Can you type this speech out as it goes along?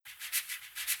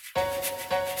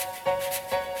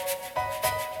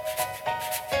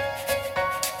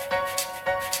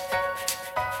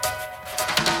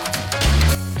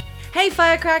Hey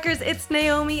Firecrackers, it's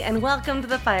Naomi and welcome to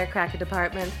the Firecracker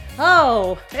Department.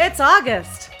 Oh, it's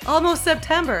August, almost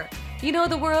September. You know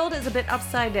the world is a bit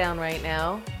upside down right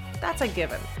now. That's a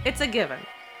given. It's a given.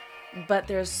 But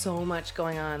there's so much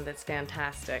going on that's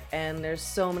fantastic, and there's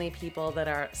so many people that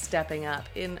are stepping up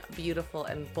in beautiful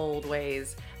and bold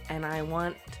ways, and I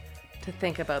want to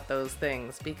think about those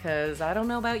things because I don't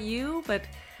know about you, but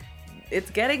it's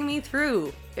getting me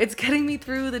through. It's getting me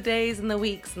through the days and the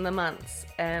weeks and the months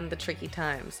and the tricky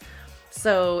times.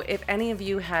 So if any of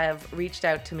you have reached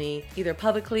out to me either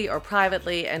publicly or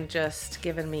privately and just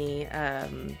given me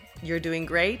you're doing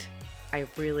great, I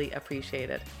really appreciate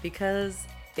it because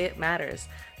it matters.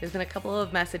 There's been a couple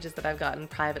of messages that I've gotten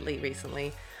privately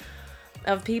recently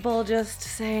of people just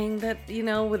saying that, you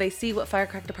know, they see what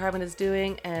Firecracker Department is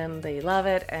doing and they love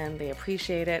it and they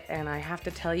appreciate it, and I have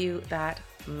to tell you that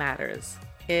matters.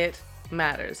 It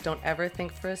matters. Don't ever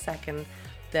think for a second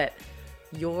that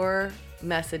your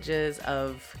messages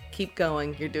of keep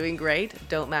going, you're doing great,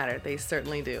 don't matter. They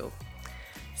certainly do.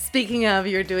 Speaking of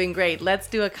you're doing great, let's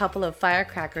do a couple of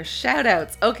Firecracker shout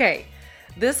outs. Okay,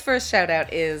 this first shout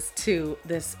out is to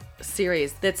this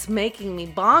series that's making me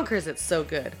bonkers. It's so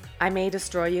good. I May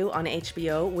Destroy You on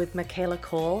HBO with Michaela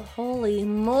Cole. Holy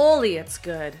moly, it's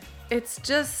good. It's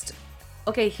just,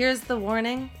 okay, here's the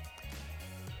warning.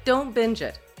 Don't binge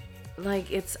it.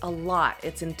 Like, it's a lot.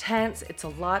 It's intense. It's a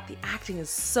lot. The acting is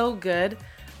so good.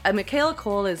 Michaela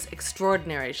Cole is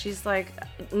extraordinary. She's like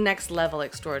next level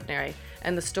extraordinary.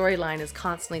 And the storyline is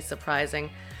constantly surprising.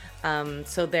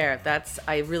 So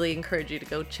I really encourage you to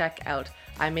go check out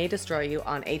I May Destroy You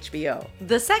on HBO.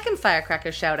 The second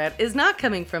Firecracker shout out is not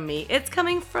coming from me. It's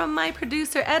coming from my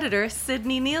producer editor,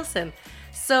 Sydney Nielsen.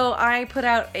 So I put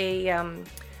out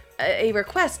a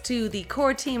request to the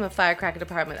core team of Firecracker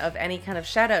Department of any kind of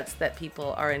shoutouts that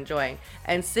people are enjoying.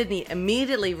 And Sydney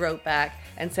immediately wrote back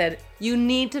and said, "You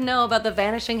need to know about The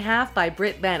Vanishing Half by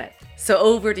Britt Bennett." So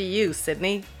over to you,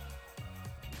 Sydney.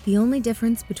 The only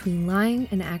difference between lying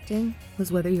and acting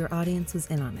was whether your audience was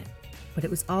in on it, but it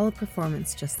was all a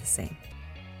performance just the same.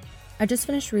 I just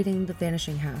finished reading The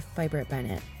Vanishing Half by Britt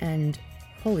Bennett, and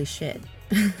holy shit.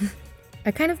 I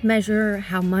kind of measure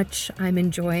how much I'm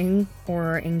enjoying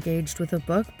or engaged with a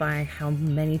book by how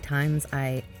many times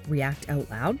I react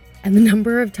out loud. And the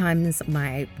number of times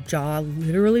my jaw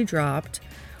literally dropped,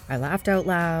 I laughed out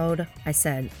loud, I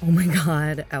said, "Oh my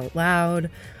God," out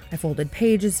loud, I folded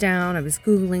pages down, I was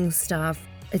Googling stuff.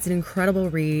 It's an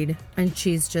incredible read, and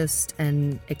she's just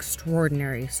an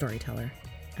extraordinary storyteller.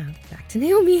 Back to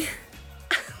Naomi.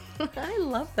 I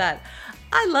love that.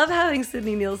 I love having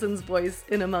Sydney Nielsen's voice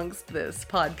in amongst this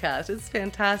podcast. It's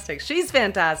fantastic. She's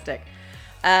fantastic.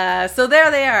 So there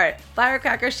they are.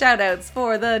 Firecracker shoutouts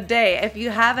for the day. If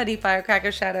you have any Firecracker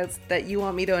shoutouts that you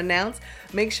want me to announce,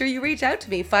 make sure you reach out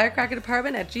to me,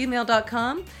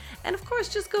 firecrackerdepartment@gmail.com. And of course,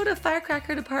 just go to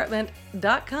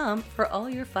firecrackerdepartment.com for all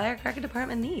your Firecracker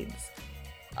Department needs.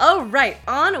 All right,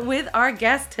 on with our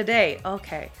guest today.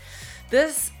 Okay,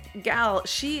 this gal,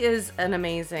 she is an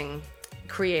amazing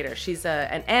creator. She's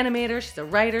an animator, she's a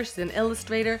writer, she's an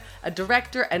illustrator, a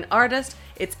director, an artist.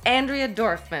 It's Andrea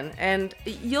Dorfman, and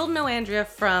you'll know Andrea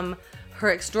from her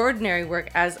extraordinary work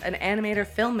as an animator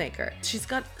filmmaker. She's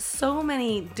got so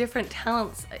many different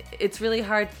talents. It's really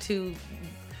hard to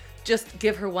just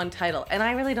give her one title, and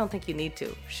I really don't think you need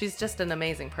to. She's just an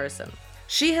amazing person.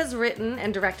 She has written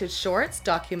and directed shorts,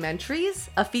 documentaries,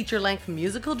 a feature-length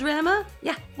musical drama.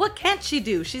 Yeah, what can't she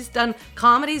do? She's done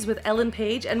comedies with Ellen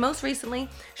Page, and most recently,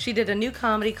 she did a new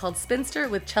comedy called Spinster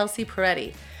with Chelsea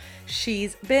Peretti.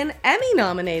 She's been Emmy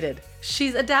nominated.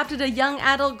 She's adapted a young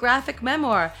adult graphic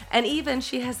memoir, and even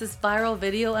she has this viral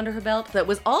video under her belt that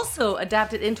was also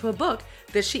adapted into a book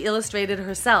that she illustrated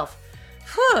herself.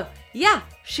 Whew, yeah,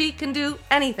 she can do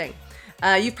anything.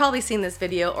 You've probably seen this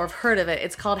video or heard of it.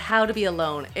 It's called How to Be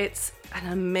Alone. It's an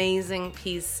amazing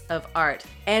piece of art.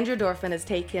 Andrea Dorfman has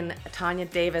taken Tanya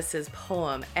Davis's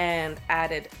poem and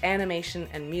added animation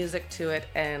and music to it,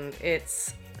 and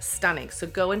it's stunning. So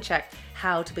go and check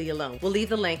How to Be Alone. We'll leave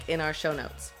the link in our show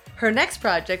notes. Her next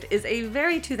project is a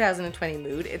very 2020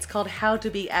 mood. It's called How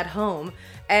to Be at Home,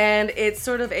 and it's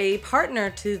sort of a partner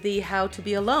to the How to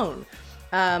Be Alone.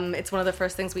 It's one of the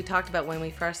first things we talked about when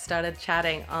we first started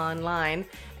chatting online,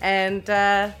 and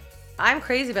I'm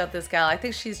crazy about this gal. I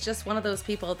think she's just one of those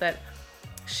people that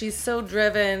she's so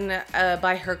driven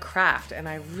by her craft, and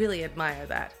I really admire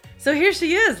that. So here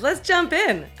she is. Let's jump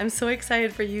in. I'm so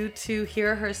excited for you to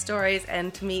hear her stories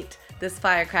and to meet this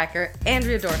firecracker,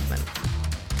 Andrea Dorfman.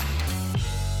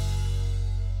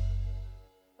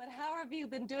 But how have you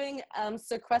been doing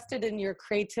sequestered in your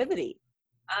creativity?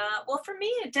 Well, for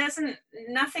me,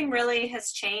 nothing really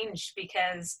has changed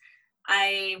because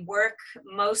I work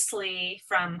mostly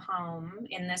from home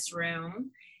in this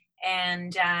room.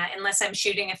 And unless I'm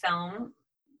shooting a film,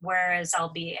 whereas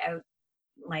I'll be out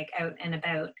and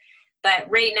about. But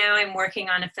right now I'm working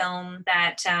on a film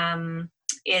that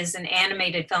is an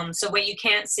animated film. So what you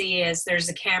can't see is there's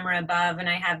a camera above and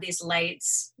I have these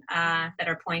lights that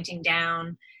are pointing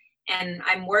down. And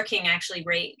I'm working actually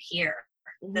right here.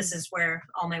 This is where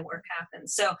all my work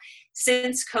happens. So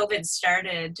since COVID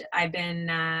started, I've been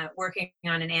working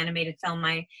on an animated film.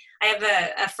 I have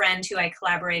a friend who I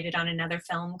collaborated on another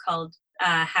film called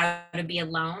How to Be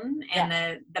Alone.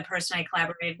 And the person I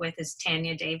collaborated with is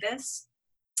Tanya Davis.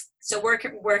 So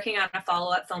working on a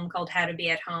follow-up film called How to Be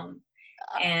at Home.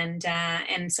 And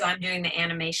so I'm doing the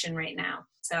animation right now.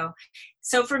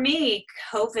 So for me,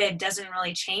 COVID doesn't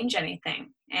really change anything.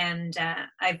 And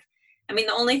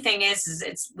the only thing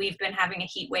is we've been having a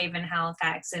heat wave in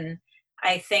Halifax, and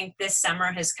I think this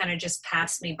summer has kind of just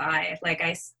passed me by. Like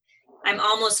I'm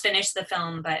almost finished the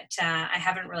film, but I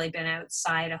haven't really been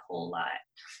outside a whole lot.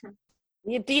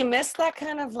 Do you miss that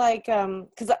kind of like,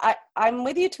 because I'm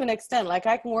with you to an extent. Like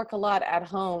I can work a lot at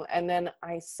home, and then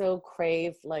I so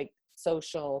crave like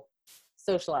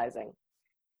socializing.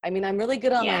 I mean, I'm really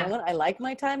good on my own. I like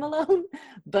my time alone,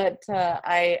 but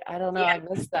I don't know. I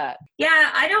miss that. Yeah,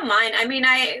 I don't mind. I mean,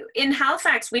 in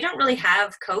Halifax, we don't really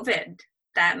have COVID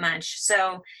that much.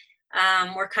 So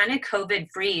we're kind of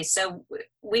COVID free. So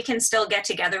we can still get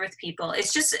together with people.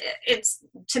 It's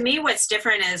to me, what's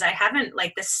different is I haven't,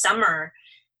 like this summer,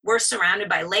 we're surrounded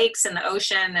by lakes and the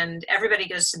ocean and everybody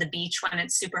goes to the beach when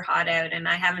it's super hot out. And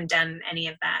I haven't done any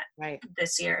of that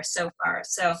this year so far.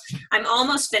 So I'm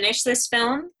almost finished this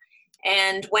film.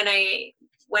 And when I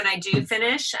do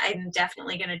finish, I'm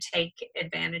definitely going to take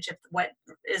advantage of what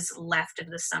is left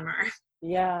of the summer.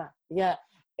 Yeah. Yeah.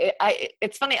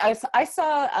 It's funny. I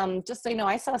saw, just so you know,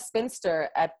 I saw Spinster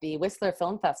at the Whistler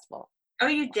Film Festival. Oh,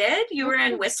 you did? You were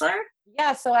in Whistler?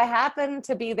 Yeah, so I happened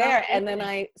to be there, and then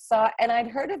I saw, and I'd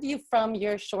heard of you from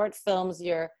your short films,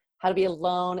 your How to Be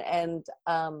Alone and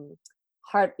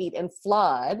Heartbeat and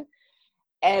Flawed,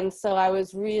 and so I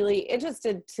was really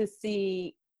interested to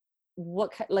see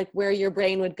where your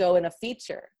brain would go in a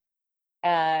feature,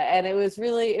 and it was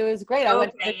great. I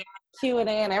went to Q&A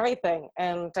and everything,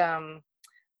 and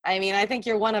I mean, I think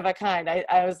you're one of a kind.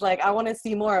 I was like, I want to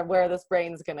see more of where this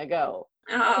brain's gonna go.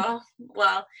 Oh,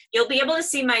 well, you'll be able to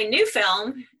see my new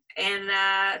film in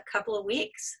a couple of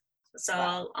weeks.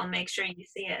 So I'll make sure you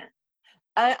see it.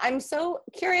 I'm so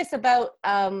curious about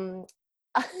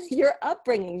your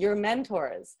upbringing, your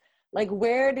mentors. Like,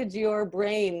 where did your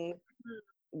brain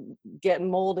get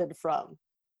molded from?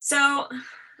 So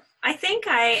I think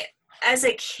as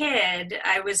a kid,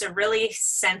 I was a really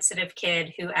sensitive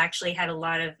kid who actually had a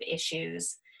lot of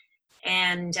issues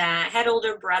and had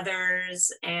older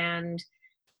brothers, and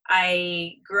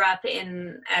I grew up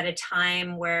at a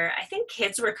time where I think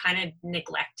kids were kind of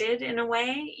neglected in a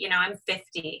way. You know, I'm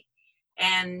 50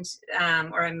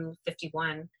 or I'm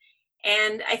 51.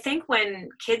 And I think when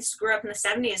kids grew up in the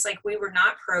 70s, like we were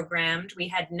not programmed. We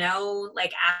had no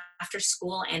like after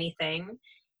school anything.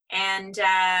 And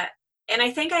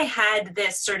I think I had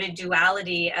this sort of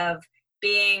duality of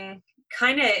being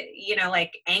kind of, you know,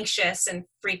 like anxious and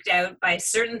freaked out by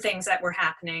certain things that were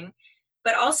happening.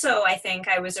 But also I think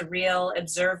I was a real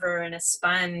observer and a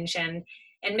sponge and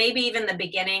maybe even the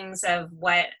beginnings of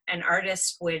what an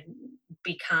artist would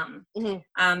become,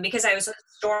 because I was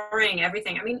storing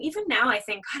everything. I mean, even now I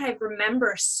think, God, I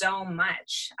remember so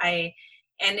much. And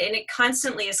it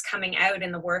constantly is coming out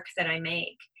in the work that I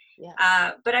make.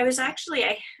 Yeah. But I was actually,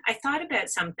 I thought about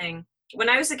something. When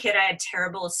I was a kid, I had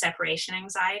terrible separation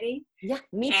anxiety. Yeah,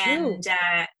 me too. And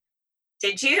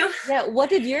did you? Yeah,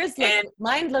 what did yours look like?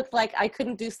 Mine looked like I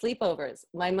couldn't do sleepovers.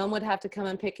 My mom would have to come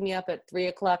and pick me up at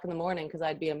 3:00 in the morning because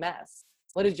I'd be a mess.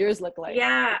 What did yours look like?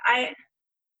 Yeah,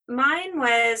 mine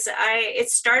was, it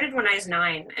started when I was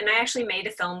 9, and I actually made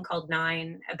a film called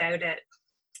 9 about it.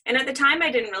 And at the time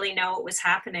I didn't really know what was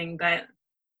happening, but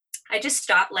I just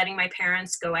stopped letting my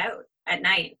parents go out at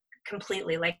night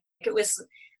completely. Like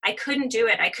I couldn't do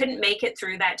it. I couldn't make it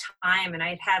through that time. And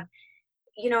I'd have,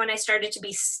 you know, and I started to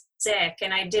be sick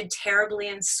and I did terribly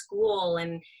in school.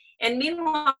 And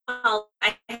meanwhile,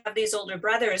 I have these older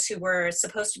brothers who were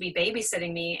supposed to be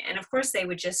babysitting me. And of course they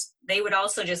would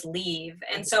also just leave.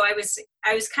 And so I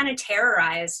was kind of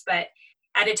terrorized, but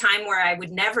at a time where I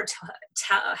would never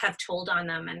have told on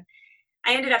them. And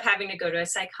I ended up having to go to a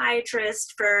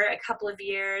psychiatrist for a couple of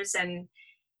years.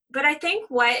 But I think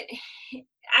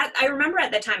I remember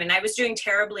at the time, and I was doing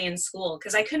terribly in school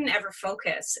because I couldn't ever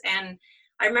focus. And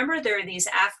I remember there were these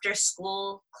after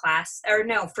school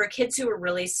for kids who were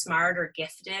really smart or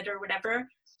gifted or whatever.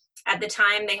 At the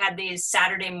time, they had these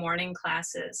Saturday morning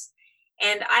classes.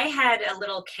 And I had a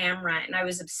little camera, and I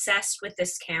was obsessed with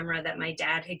this camera that my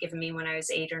dad had given me when I was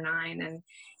 8 or 9. And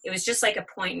it was just like a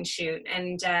point and shoot.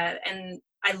 And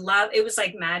it was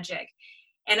like magic.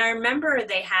 And I remember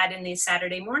they had in these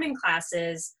Saturday morning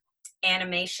classes,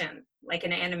 animation, like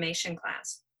an animation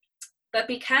class. But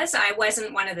because I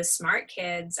wasn't one of the smart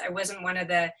kids, I wasn't one of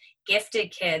the gifted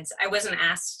kids, I wasn't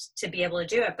asked to be able to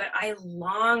do it, but I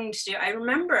longed to. I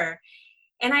remember,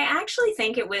 and I actually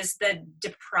think it was the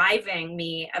depriving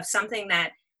me of something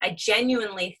that I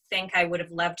genuinely think I would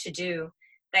have loved to do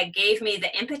that gave me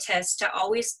the impetus to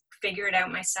always figure it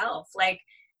out myself. Like,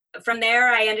 from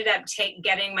there, I ended up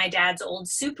getting my dad's old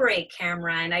Super 8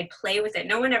 camera, and I'd play with it.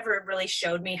 No one ever really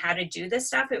showed me how to do this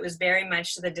stuff. It was very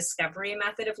much the discovery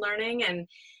method of learning. And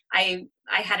I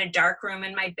had a dark room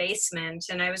in my basement,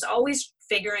 and I was always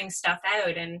figuring stuff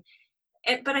out.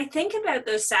 But I think about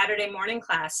those Saturday morning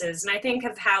classes, and I think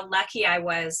of how lucky I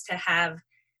was to have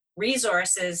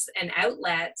resources and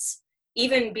outlets,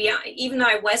 even though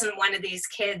I wasn't one of these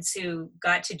kids who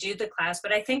got to do the class.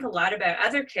 But I think a lot about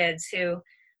other kids who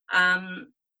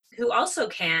also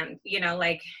can,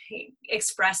 like,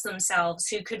 express themselves,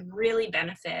 who could really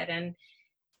benefit.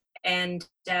 And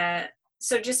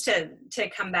so just to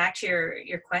come back to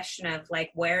your question of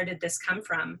like, where did this come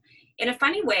from? In a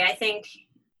funny way, I think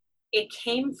it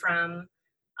came from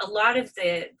a lot of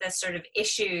the sort of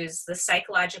issues, the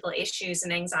psychological issues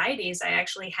and anxieties I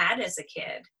actually had as a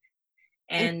kid.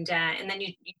 And then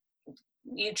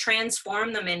you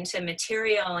transform them into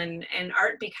material, and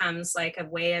art becomes like a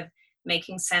way of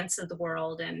making sense of the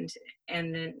world and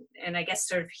I guess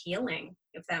sort of healing,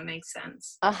 if that makes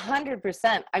sense.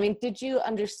 100%. I mean, did you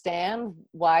understand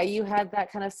why you had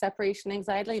that kind of separation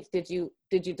anxiety? Did you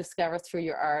discover through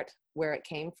your art where it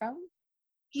came from?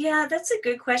 Yeah, that's a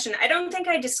good question. I don't think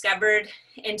I discovered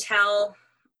until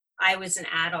I was an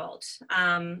adult.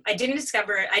 I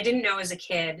didn't know as a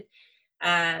kid.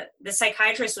 The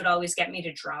psychiatrist would always get me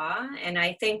to draw, and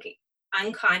I think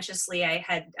unconsciously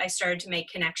I started to make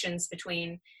connections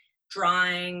between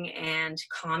drawing and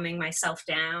calming myself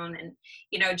down,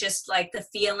 and just like the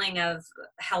feeling of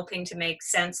helping to make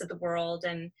sense of the world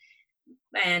and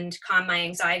calm my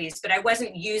anxieties. But I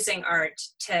wasn't using art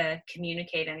to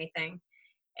communicate anything.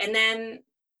 And then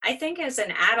I think as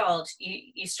an adult,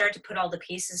 you start to put all the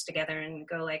pieces together and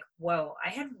go like, whoa, I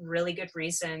had really good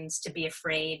reasons to be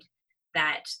afraid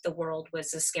that the world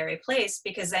was a scary place,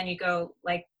 because then you go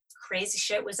like, crazy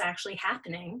shit was actually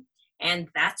happening, and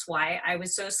that's why I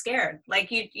was so scared. Like,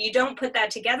 you don't put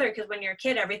that together, because when you're a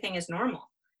kid, everything is normal.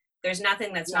 There's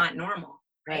nothing that's not normal,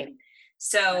 right?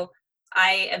 So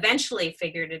I eventually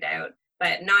figured it out,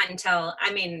 but not until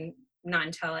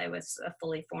I was a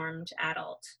fully formed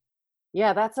adult.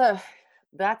 Yeah, that's a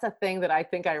thing that I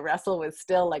think I wrestle with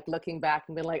still, like looking back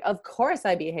and being like, of course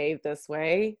I behaved this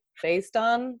way based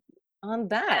on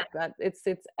that. That it's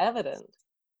evident.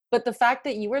 But the fact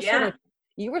that you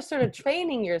were sort of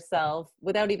training yourself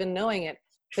without even knowing it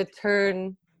to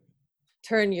turn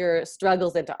your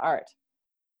struggles into art,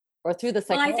 or through the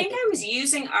psychology. Well, I think I was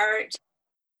using art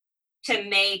to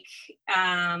make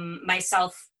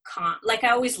myself like, I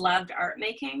always loved art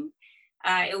making.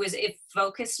 It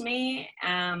focused me,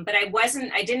 but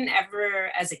I didn't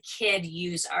ever as a kid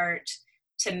use art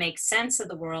to make sense of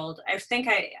the world. I think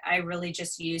I really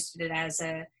just used it as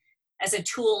a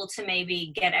tool to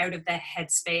maybe get out of the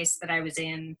headspace that I was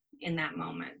in that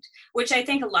moment, which I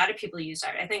think a lot of people use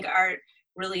art. I think art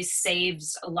really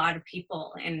saves a lot of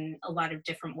people in a lot of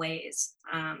different ways.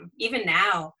 Even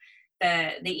now,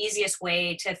 the easiest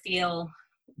way to feel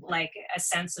like a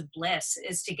sense of bliss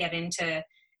is to get into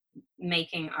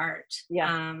making art.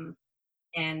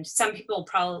 And some people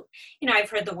probably, I've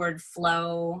heard the word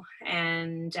flow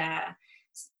and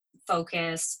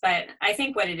focus, but I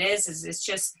think what it is it's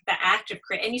just the act of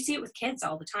creating. And you see it with kids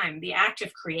all the time. The act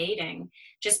of creating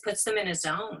just puts them in a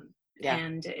zone,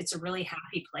 and it's a really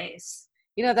happy place.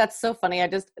 That's so funny.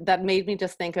 That made me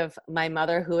just think of my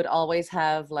mother, who would always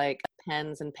have like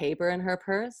pens and paper in her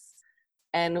purse.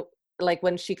 And like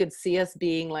when she could see us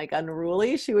being like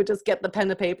unruly, she would just get the pen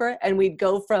and paper, and we'd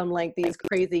go from like these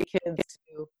crazy kids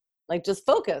to like just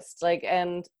focused, like,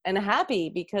 and happy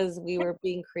because we were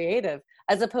being creative,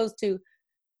 as opposed to,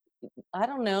 I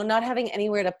don't know, not having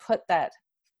anywhere to put that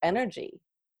energy,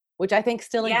 which I think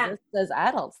still exists as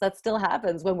adults. That still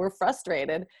happens when we're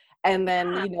frustrated. And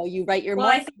then, you write your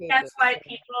I think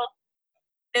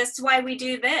that's why we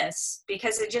do this,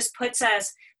 because it just puts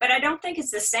us, but I don't think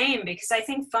it's the same, because I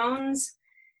think phones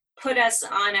put us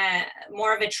on a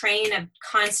more of a train of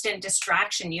constant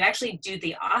distraction. You actually do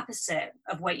the opposite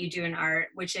of what you do in art,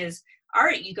 which is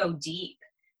art, you go deep.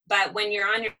 But when you're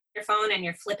on your phone and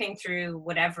you're flipping through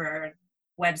whatever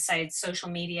websites, social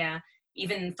media,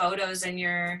 even photos in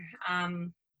your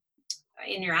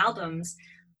albums,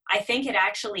 I think it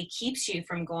actually keeps you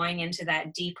from going into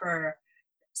that deeper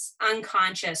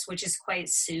unconscious, which is quite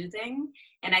soothing.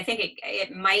 And I think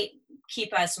it might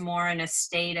keep us more in a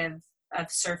state of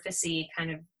surfacey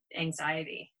kind of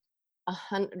anxiety.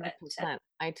 100%.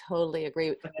 I totally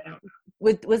agree.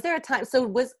 Was there a time, so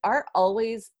was art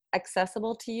always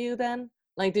accessible to you then?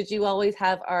 Like, did you always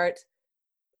have art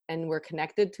and were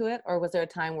connected to it? Or was there a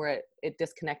time where it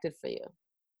disconnected for you?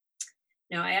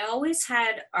 No, I always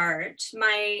had art.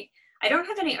 I don't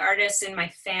have any artists in my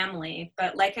family,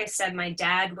 but like I said, my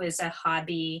dad was a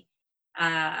hobby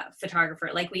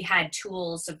photographer. Like, we had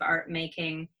tools of art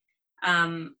making,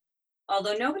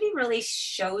 although nobody really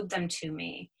showed them to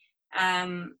me.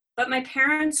 But my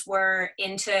parents were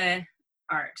into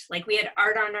art. Like, we had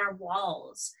art on our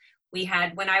walls. We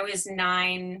had, when I was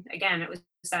 9, again, it was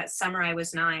that summer I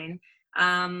was 9,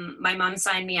 my mom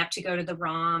signed me up to go to the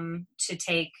ROM to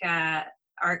take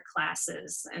art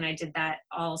classes, and I did that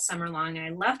all summer long, and I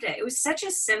loved it. It was such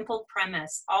a simple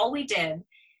premise. All we did,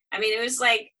 I mean, it was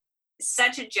like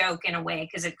such a joke in a way,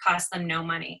 because it cost them no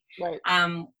money. Right.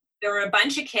 There were a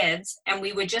bunch of kids, and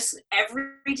we would just,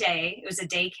 every day, it was a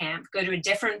day camp, go to a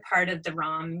different part of the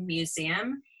ROM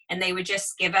museum, and they would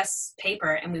just give us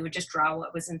paper, and we would just draw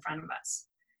what was in front of us.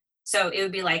 So it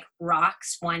would be like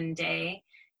rocks one day,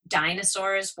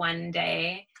 dinosaurs one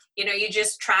day, you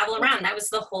just travel around. That was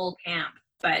the whole camp.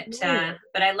 But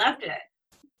I loved it.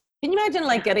 Can you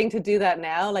imagine getting to do that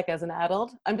now, like as an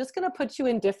adult? I'm just going to put you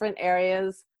in different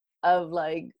areas of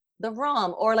like the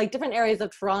ROM or like different areas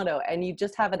of Toronto, and you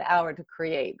just have an hour to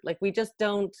create. Like, we just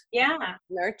don't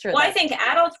nurture Well, that. I think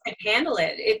adults can handle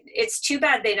it. It's too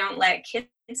bad they don't let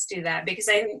kids do that, because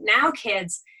I think now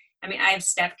kids, I mean, I have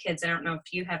stepkids. I don't know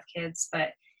if you have kids, but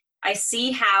I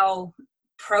see how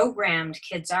programmed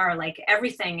kids are. Like,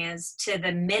 everything is to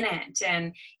the minute,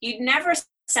 and you'd never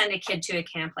send a kid to a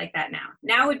camp like that now.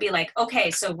 Now it would be like,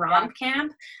 okay, so ROM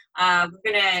camp, we're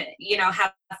gonna,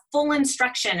 have full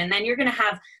instruction, and then you're gonna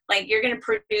have you're gonna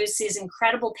produce these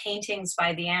incredible paintings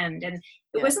by the end. And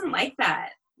it wasn't like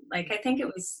that. Like, I think it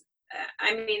was,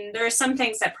 I mean, there are some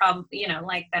things that probably,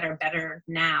 that are better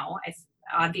now,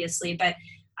 obviously, but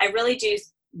I really do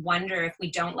wonder if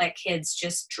we don't let kids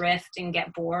just drift and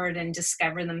get bored and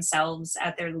discover themselves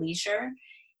at their leisure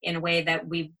in a way that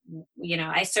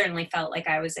I certainly felt like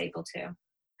I was able to.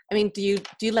 I mean, do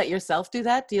you let yourself do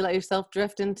that? Do you let yourself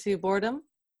drift into boredom?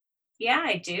 Yeah,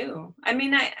 I do. I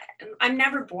mean, I'm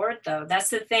never bored though. That's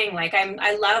the thing. Like,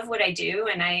 I love what I do.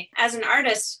 And as an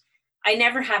artist, I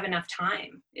never have enough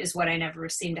time, is what I never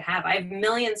seem to have. I have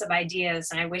millions of ideas,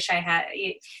 and I wish I had,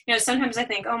 sometimes I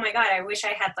think, oh my God, I wish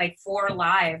I had like 4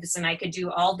 lives and I could do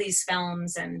all these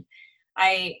films. And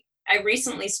I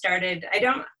recently started,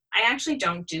 I actually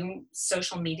don't do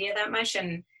social media that much.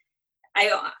 And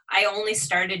I only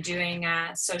started doing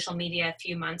social media a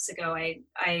few months ago.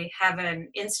 I have an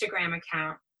Instagram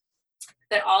account,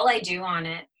 but all I do on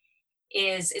it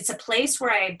is, it's a place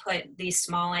where I put these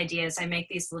small ideas. I make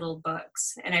these little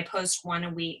books, and I post 1 a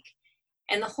week.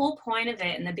 And the whole point of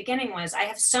it in the beginning was, I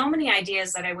have so many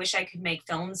ideas that I wish I could make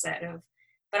films out of,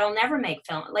 but I'll never make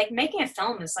film. Like, making a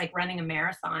film is like running a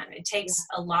marathon. It takes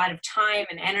a lot of time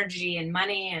and energy and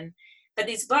money. But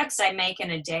these books I make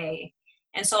in a day.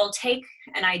 And so I'll take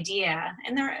an idea,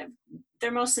 and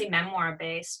they're mostly memoir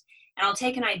based. And I'll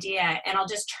take an idea and I'll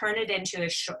just turn it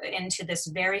into this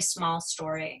very small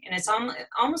story. And it's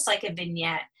almost like a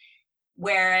vignette,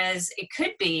 whereas it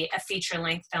could be a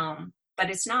feature-length film, but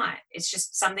it's not. It's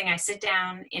just something I sit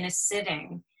down in a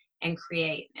sitting and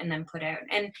create and then put out.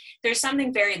 And there's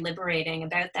something very liberating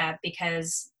about that,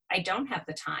 because I don't have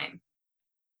the time.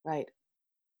 Right.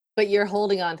 But you're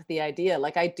holding on to the idea.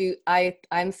 Like,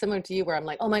 I'm similar to you, where I'm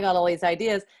like, oh my God, all these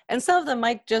ideas. And some of them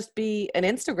might just be an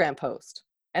Instagram post.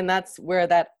 And that's where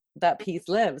that piece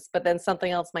lives. But then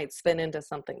something else might spin into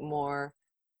something more,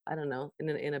 I don't know,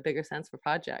 in a bigger sense of a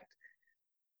project.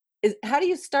 How do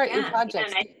you start your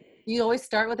projects? Do you always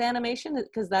start with animation?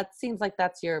 Because that seems like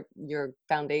that's your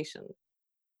foundation.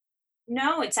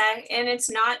 No, it's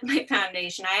not my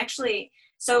foundation.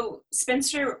 So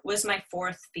Spinster was my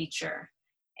 4th feature.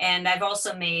 And I've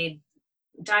also made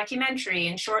documentary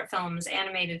and short films,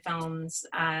 animated films,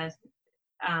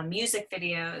 music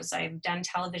videos. I've done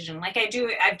television.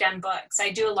 I've done books.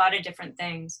 I do a lot of different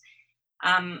things.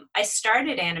 I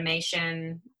started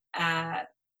animation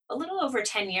a little over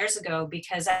 10 years ago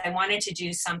because I wanted to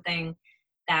do something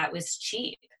that was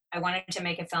cheap. I wanted to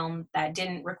make a film that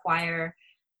didn't require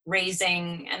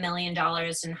raising $1 million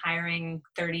and hiring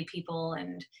 30 people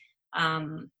and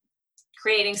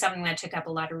creating something that took up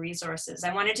a lot of resources.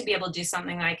 I wanted to be able to do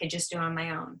something that I could just do on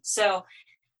my own. So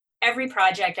every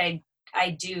project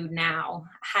I do now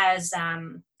has,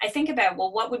 I think about,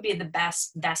 well, what would be the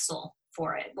best vessel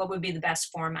for it? What would be the best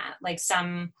format? Like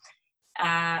an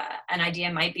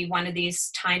idea might be one of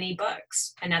these tiny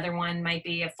books. Another one might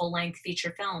be a full-length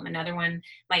feature film. Another one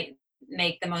might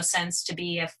make the most sense to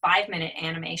be a 5-minute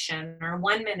animation or a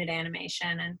 1-minute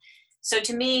animation. And so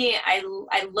to me, I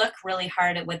look really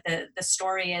hard at what the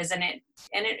story is, and it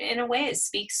in a way it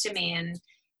speaks to me and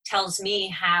tells me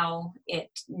how it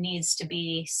needs to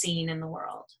be seen in the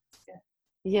world.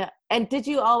 Yeah. And did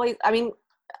you always, I mean,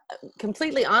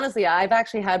 completely honestly, I've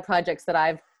actually had projects that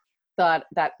I've thought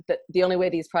that the only way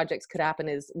these projects could happen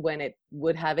is when it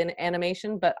would have an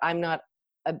animation, but I'm not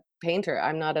a painter.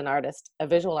 I'm not an artist, a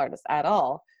visual artist at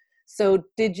all. So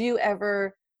did you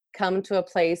ever come to a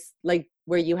place like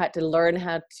where you had to learn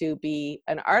how to be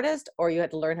an artist, or you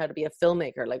had to learn how to be a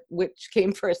filmmaker? Like, which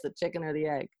came first, the chicken or the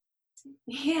egg?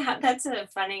 Yeah, that's a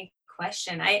funny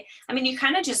question. I mean, you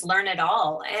kind of just learn it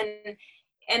all.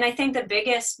 And I think the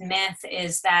biggest myth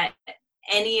is that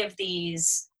any of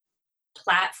these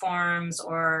platforms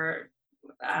or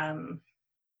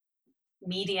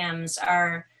mediums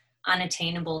are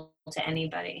unattainable to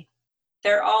anybody.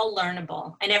 They're all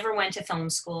learnable. I never went to film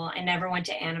school. I never went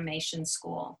to animation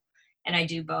school, and I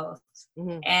do both.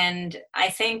 Mm-hmm. And I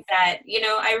think that, you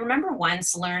know, I remember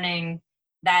once learning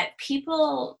that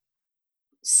people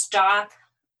stop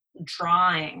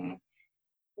drawing,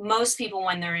 most people,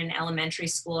 when they're in elementary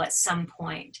school at some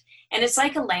point. And it's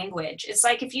like a language. It's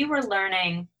like if you were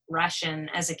learning Russian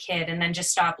as a kid and then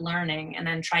just stopped learning and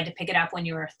then tried to pick it up when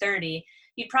you were 30,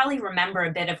 you'd probably remember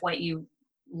a bit of what you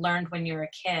learned when you were a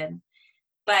kid.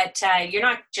 But you're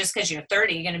not, just because you're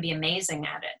 30, you're going to be amazing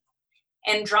at it.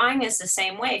 And drawing is the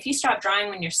same way. If you stop drawing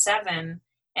when you're 7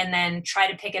 and then try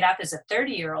to pick it up as a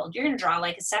 30-year-old, you're going to draw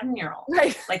like a 7-year-old.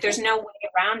 Right. Like there's no way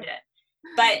around it.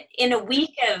 But in a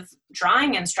week of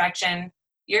drawing instruction,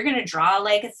 you're going to draw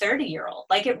like a 30-year-old.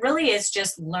 Like it really is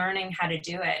just learning how to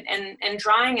do it. And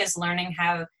drawing is learning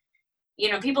how,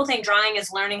 you know, people think drawing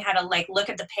is learning how to like look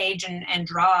at the page and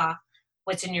draw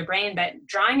what's in your brain, but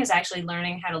drawing is actually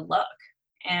learning how to look.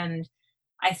 And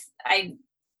I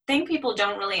think people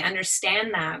don't really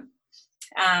understand that,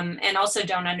 and also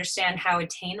don't understand how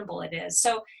attainable it is.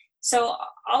 So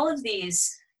all of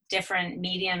these different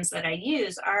mediums that I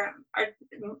use are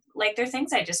like, they're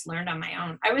things I just learned on my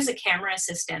own. I was a camera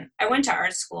assistant. I went to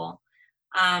art school.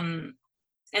 And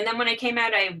then when I came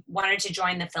out, I wanted to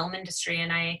join the film industry,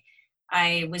 and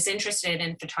I was interested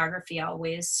in photography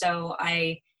always. So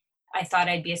I thought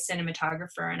I'd be a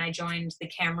cinematographer, and I joined the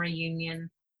camera union,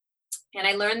 and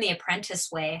I learned the apprentice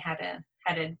way, how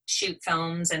to shoot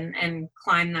films and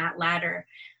climb that ladder.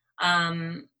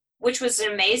 Which was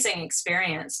an amazing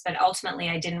experience, but ultimately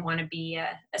I didn't want to be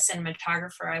a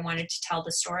cinematographer. I wanted to tell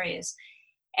the stories.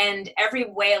 And every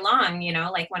way along, you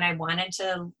know, like when I wanted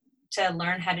to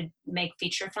learn how to make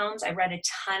feature films, I read a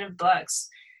ton of books.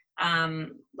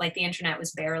 Like the internet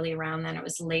was barely around then, it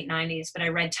was the late 90s, but I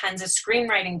read tons of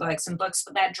screenwriting books and books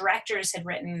that directors had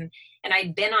written, and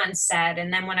I'd been on set.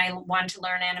 And then when I wanted to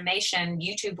learn animation,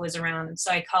 YouTube was around.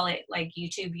 So I call it like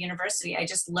YouTube University. I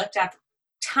just looked up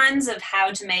tons of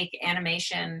how to make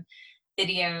animation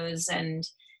videos, and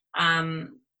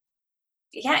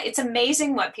yeah, it's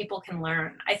amazing what people can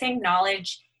learn. I think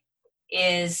knowledge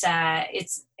is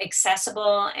it's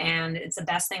accessible, and it's the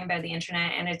best thing about the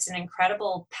internet, and it's an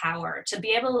incredible power to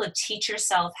be able to teach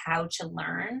yourself how to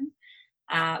learn,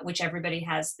 which everybody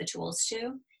has the tools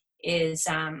to, is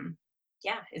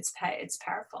yeah, it's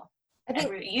powerful. I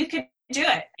think you could do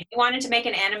it. If you wanted to make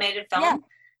an animated film, yeah.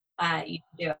 You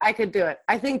can do it. I could do it.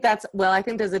 I think I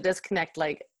think there's a disconnect.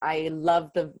 Like I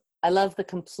love the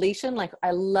completion. Like I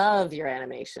love your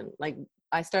animation. Like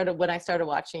when I started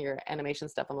watching your animation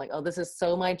stuff, I'm like, oh, this is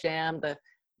so my jam.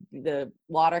 The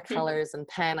watercolors and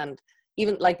pen, and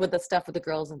even like with the stuff with the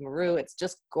girls of Maru, it's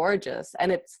just gorgeous.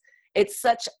 And it's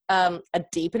such a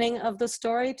deepening of the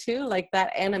story too. Like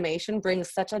that animation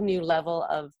brings such a new level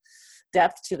of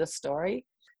depth to the story.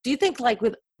 Do you think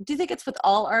it's with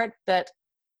all art that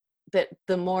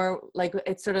the more, like,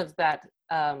 it's sort of that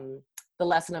the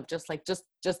lesson of just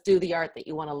do the art that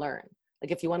you want to learn.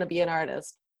 Like if you want to be an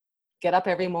artist, get up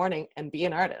every morning and be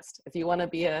an artist. If you want to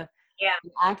be an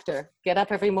actor, get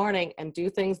up every morning and do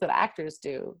things that actors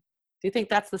do. Do you think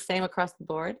that's the same across the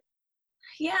board?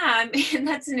 Yeah, I mean,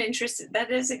 that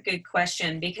is a good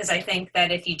question, because I think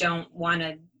that if you don't want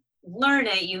to learn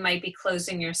it, you might be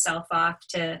closing yourself off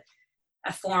to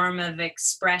a form of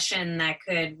expression that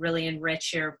could really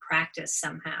enrich your practice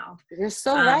somehow. You're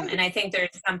so right. And I think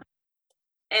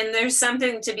there's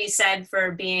something to be said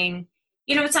for being,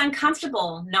 it's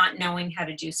uncomfortable not knowing how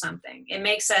to do something. It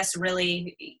makes us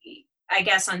really, I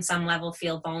guess, on some level,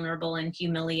 feel vulnerable and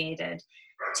humiliated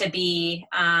to be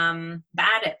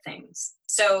bad at things.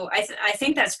 So I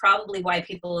think that's probably why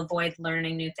people avoid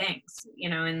learning new things,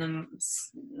 in the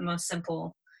most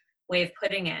simple way of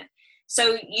putting it.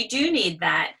 So you do need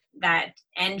that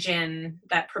engine,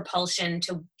 that propulsion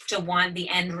to want the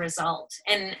end result.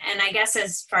 And I guess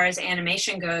as far as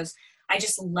animation goes, I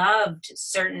just loved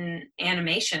certain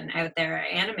animation out there,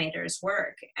 animators'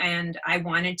 work, and I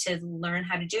wanted to learn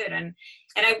how to do it. And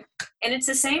it's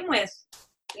the same with,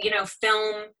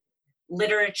 film,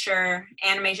 literature,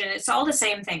 animation. It's all the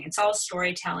same thing. It's all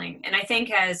storytelling. And I think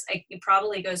it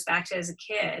probably goes back to as a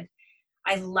kid,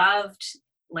 I loved,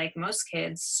 like most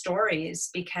kids, stories,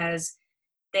 because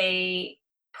they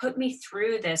put me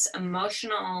through this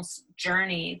emotional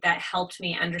journey that helped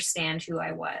me understand who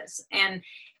I was and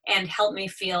helped me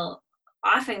feel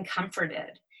often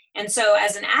comforted. And so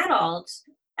as an adult,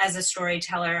 as a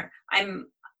storyteller, I'm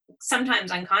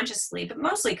sometimes unconsciously, but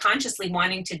mostly consciously,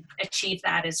 wanting to achieve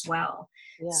that as well.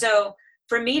 Yeah. So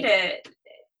for me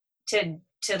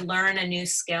to learn a new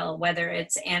skill, whether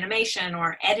it's animation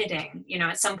or editing,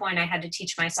 at some point I had to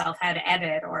teach myself how to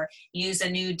edit or use a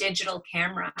new digital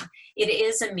camera. It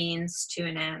is a means to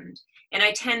an end. And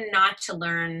I tend not to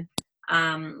learn,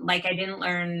 like I didn't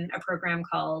learn a program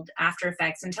called After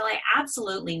Effects until I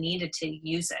absolutely needed to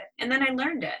use it. And then I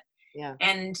learned it. Yeah.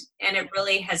 And it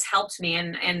really has helped me.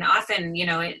 And often,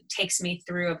 it takes me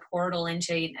through a portal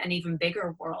into an even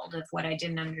bigger world of what I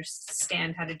didn't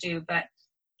understand how to do. But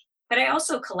I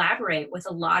also collaborate with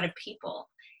a lot of people,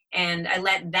 and I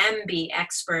let them be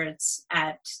experts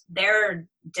at their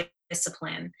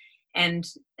discipline and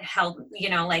help,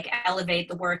 like elevate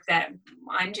the work that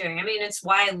I'm doing. I mean, it's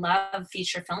why I love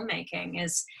feature filmmaking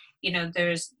is,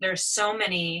 there's so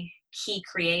many key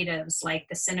creatives like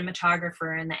the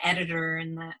cinematographer and the editor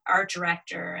and the art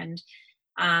director and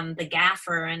the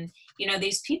gaffer and,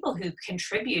 these people who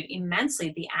contribute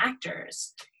immensely, the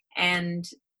actors. And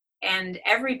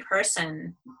every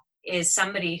person is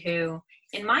somebody who,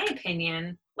 in my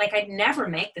opinion, like I'd never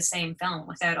make the same film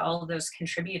without all of those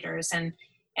contributors. And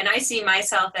I see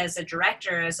myself as a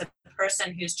director, as a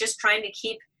person who's just trying to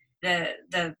keep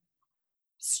the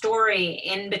story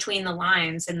in between the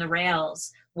lines and the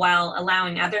rails while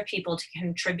allowing other people to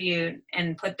contribute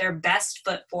and put their best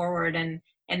foot forward and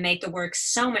make the work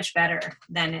so much better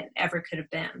than it ever could have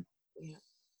been. Yeah.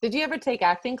 Did you ever take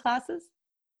acting classes?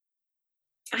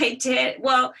 I did.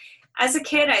 Well, as a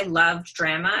kid, I loved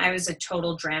drama. I was a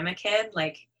total drama kid.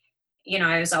 Like,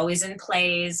 I was always in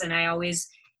plays, and I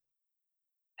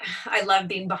loved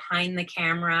being behind the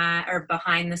camera or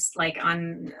behind this, like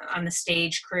on the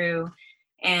stage crew.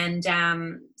 And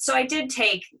so I did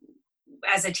take,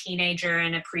 as a teenager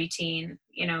and a preteen,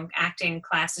 acting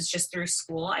classes just through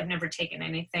school. I've never taken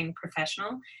anything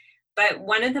professional. But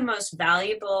one of the most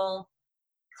valuable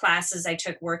classes I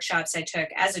took, workshops I took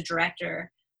as a director,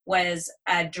 was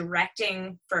a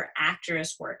directing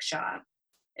actors workshop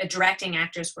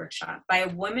by a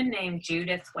woman named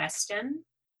Judith Weston.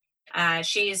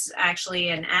 She's actually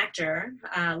an actor,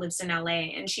 lives in LA,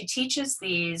 and she teaches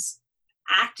these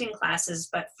acting classes,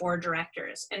 but for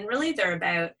directors. And really they're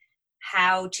about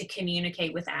how to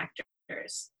communicate with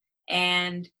actors.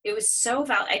 And it was so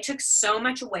I took so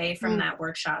much away from that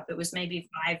workshop. It was maybe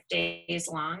 5 days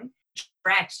long.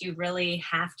 Correct. You really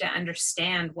have to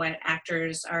understand what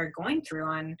actors are going through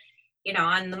on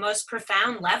the most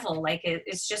profound level. Like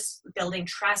it's just building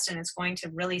trust, and it's going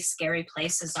to really scary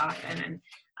places often.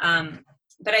 And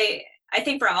but I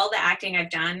think for all the acting I've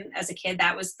done as a kid,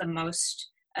 that was the most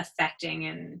affecting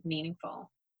and meaningful.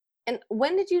 And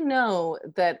when did you know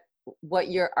that what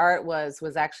your art was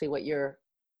actually what your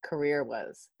career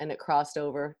was, and it crossed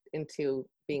over into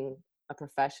being a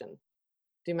profession?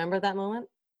 Do you remember that moment?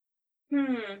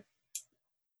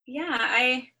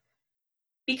 Yeah,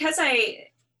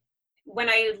 when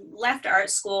I left art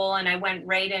school and I went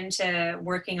right into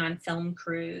working on film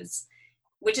crews,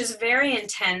 which is a very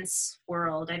intense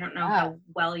world. I don't know how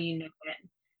well you know it.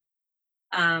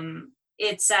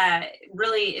 It's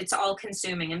really, it's all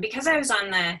consuming. And because I was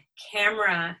on the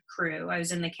camera crew, I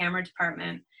was in the camera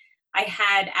department, I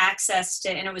had access to,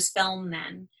 and it was film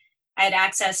then, I had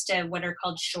access to what are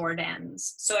called short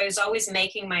ends. So I was always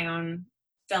making my own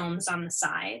films on the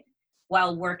side,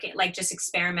 while working, like just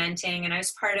experimenting. And I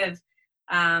was part of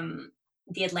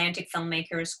the Atlantic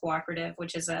Filmmakers Cooperative,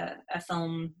 which is a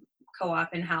film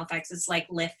co-op in Halifax. It's like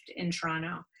LIFT in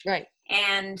Toronto. Right.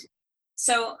 And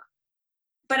so,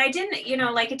 but I didn't,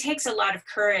 like it takes a lot of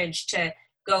courage to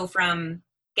go from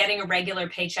getting a regular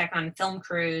paycheck on film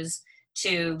crews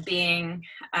to being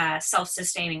a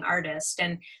self-sustaining artist.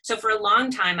 And so for a long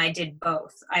time, I did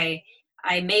both.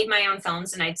 I made my own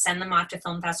films and I'd send them off to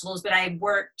film festivals, but I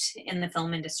worked in the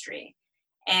film industry.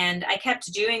 And I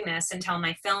kept doing this until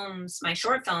my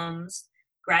short films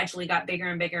gradually got bigger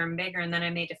and bigger and bigger. And then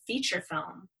I made a feature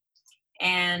film.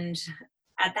 And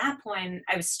at that point,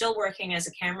 I was still working as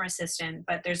a camera assistant,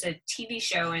 but there's a TV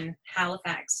show in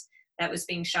Halifax that was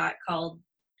being shot called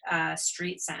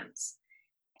Street Sense.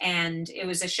 And it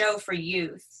was a show for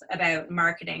youth about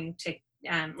marketing to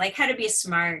like how to be a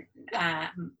smart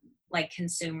like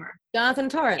consumer. Jonathan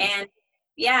Torrance. And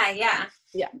yeah.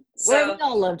 So, we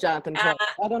all love Jonathan Torrance.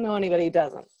 I don't know anybody who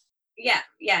doesn't.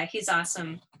 Yeah, he's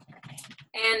awesome.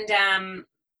 And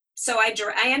so I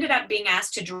ended up being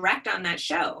asked to direct on that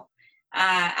show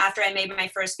after I made my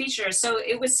first feature. So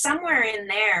it was somewhere in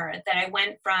there that I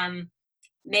went from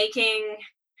making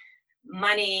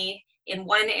money in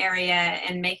one area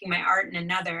and making my art in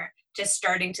another, just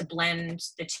starting to blend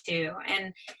the two.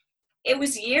 And it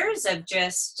was years of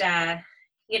just,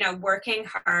 working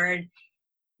hard,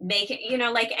 making,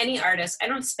 like any artist, I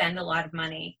don't spend a lot of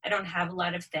money. I don't have a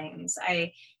lot of things.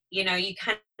 You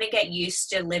kind of get used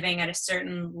to living at a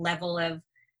certain level of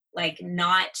like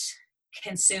not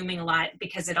consuming a lot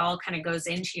because it all kind of goes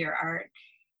into your art.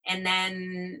 And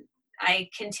then I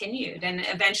continued, and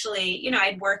eventually,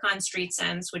 I'd work on Street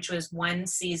Sense, which was one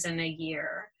season a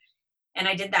year. And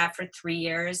I did that for 3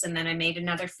 years. And then I made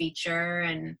another feature,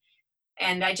 and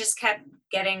I just kept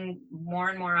getting more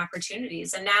and more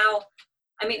opportunities. And now,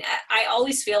 I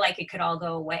always feel like it could all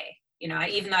go away.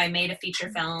 Even though I made a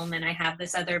feature film and I have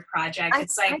this other project,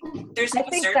 it's like there's no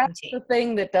certainty. That's the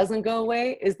thing that doesn't go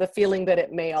away is the feeling that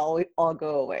it may all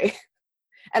go away.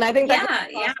 And I think that's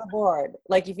across the board.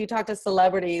 Like if you talk to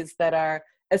celebrities that are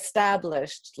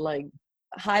established, like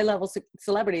high-level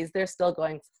celebrities, they're still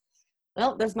going,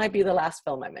 well, this might be the last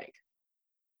film I make.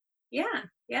 Yeah.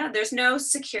 There's no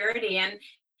security,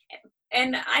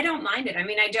 and I don't mind it.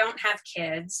 I don't have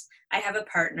kids. I have a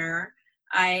partner.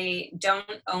 I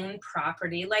don't own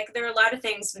property. Like there are a lot of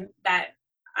things that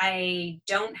I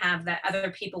don't have that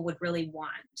other people would really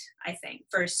want, I think,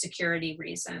 for security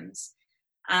reasons.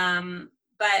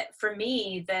 But for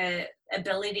me, the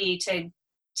ability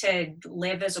to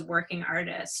live as a working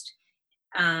artist,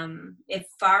 it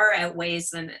far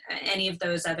outweighs than any of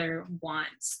those other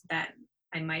wants that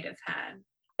I might have had.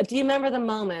 Do you remember the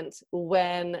moment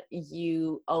when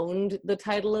you owned the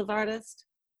title of artist?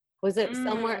 Was it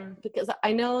somewhere? Because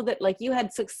I know that like you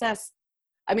had success.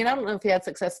 I don't know if you had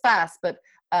success fast, but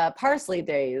Parsley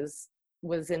Days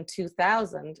was in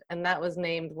 2000, and that was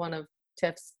named one of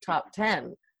TIFF's top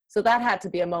 10. So that had to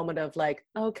be a moment of like,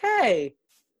 okay,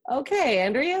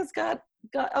 Andrea's got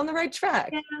on the right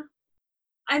track. Yeah.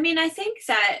 I think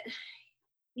that,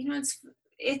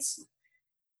 it's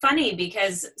funny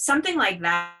because something like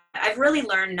that, I've really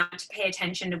learned not to pay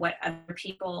attention to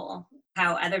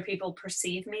how other people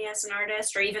perceive me as an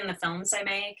artist, or even the films I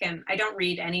make. And I don't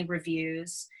read any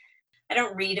reviews. I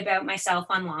don't read about myself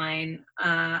online.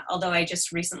 Although I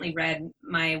just recently read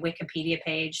my Wikipedia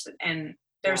page, and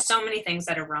there's so many things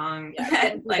that are wrong.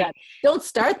 Like, don't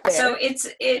start there. So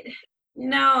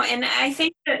no. And I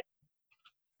think that,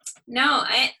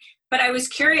 but I was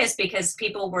curious because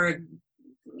people were,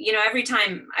 every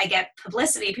time I get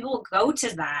publicity, people will go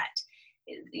to that,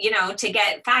 to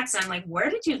get facts. And I'm like, where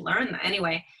did you learn that?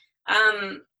 Anyway,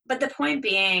 but the point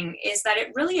being is that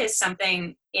it really is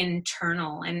something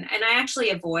internal. And I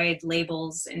actually avoid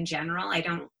labels in general. I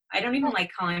don't even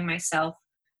like calling myself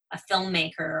a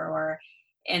filmmaker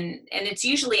and it's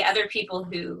usually other people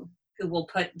who will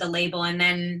put the label. And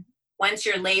then once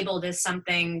you're labeled as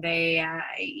something,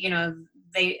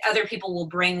 other people will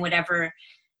bring whatever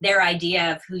their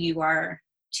idea of who you are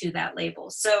to that label.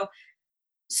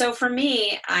 So for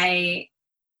me, I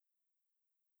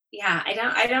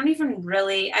don't even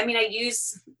really, I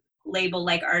use label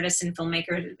like artist and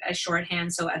filmmaker as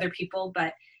shorthand so other people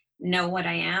but know what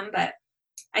I am. But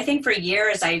I think for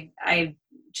years I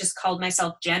just called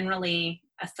myself generally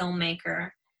a filmmaker,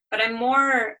 but I'm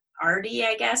more arty,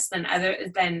 I guess, than other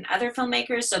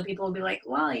filmmakers. So people will be like,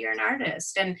 well, you're an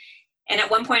artist. And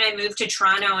at one point I moved to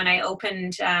Toronto and I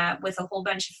opened with a whole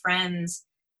bunch of friends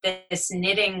this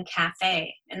knitting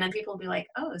cafe. And then people will be like,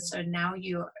 oh, so now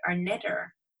you are a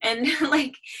knitter. And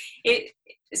like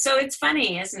so it's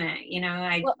funny, isn't it?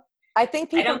 I think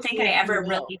I people don't think need I to ever know.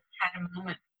 really had a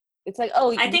moment. It's like,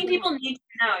 oh, I think people need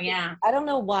to know, yeah. I don't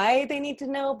know why they need to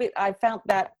know, but I found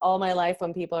that all my life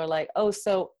when people are like, oh,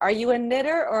 so are you a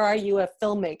knitter or are you a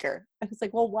filmmaker? I was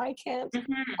like, well, why can't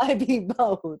Mhm. I be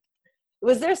both?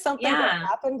 Was there something that Yeah.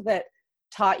 happened that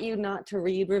taught you not to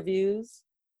read reviews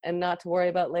and not to worry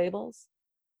about labels?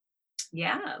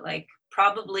 Yeah, like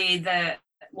probably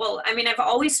well, I mean, I've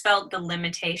always felt the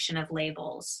limitation of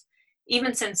labels,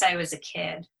 even since I was a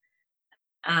kid.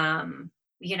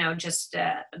 Just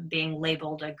being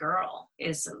labeled a girl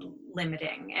is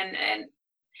limiting,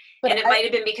 But and it might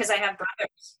have been because I have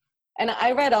brothers. and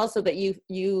I read also that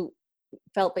you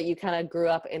felt that you kind of grew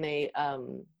up in a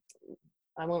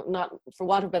I won't, not for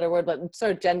want of a better word, but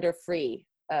sort of gender free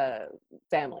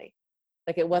family.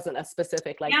 Like it wasn't a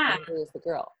specific like Yeah. who is the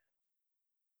girl.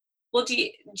 Well, do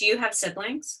you have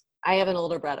siblings? I have an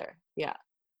older brother. Yeah.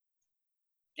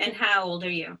 And how old are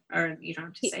you? Or you don't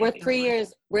have to say. We're if you don't 3 want.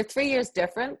 years. We're 3 years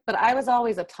different, but I was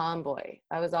always a tomboy.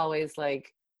 I was always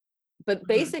like, but Mhm.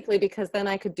 basically because then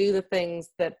I could do the things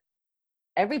that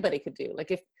everybody could do.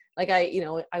 Like if, like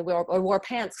I wore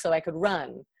pants so I could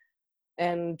run,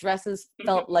 and dresses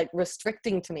felt like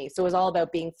restricting to me. So it was all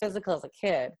about being physical as a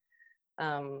kid.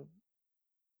 Mhm.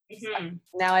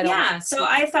 Now I don't. Yeah. So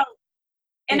I felt,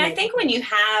 and I think when you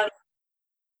have,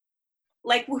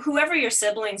 like, whoever your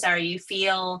siblings are, you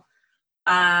feel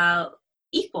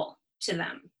equal to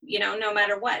them, no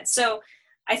matter what. So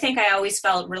I think I always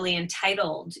felt really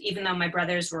entitled, even though my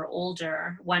brothers were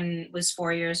older. One was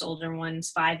 4 years older,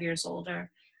 one's 5 years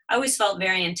older. I always felt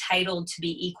very entitled to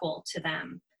be equal to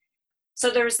them. So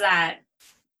there's that.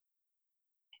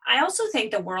 I also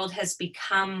think the world has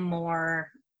become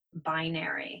more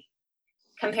binary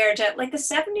compared to, like, the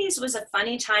 70s was a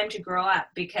funny time to grow up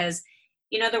because,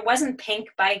 there wasn't pink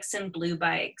bikes and blue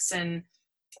bikes, and,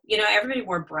 everybody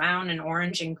wore brown and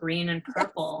orange and green and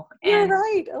purple. You're And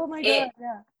right. Oh my God.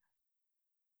 Yeah.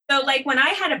 so, like, when I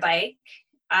had a bike,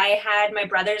 I had my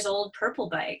brother's old purple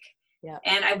bike. Yeah.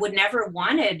 And I would never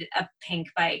wanted a pink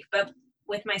bike. But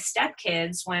with my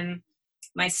stepkids, when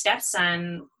my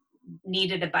stepson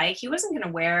needed a bike, he wasn't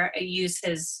going to use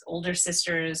his older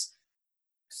sister's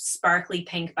sparkly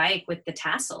pink bike with the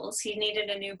tassels. He needed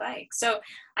a new bike. So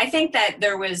I think that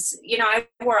there was, I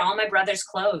wore all my brother's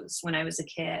clothes when I was a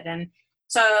kid. And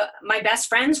so my best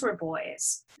friends were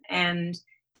boys, and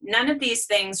none of these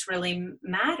things really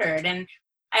mattered. And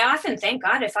I often think,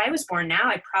 God, if I was born now,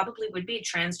 I probably would be a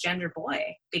transgender boy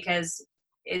because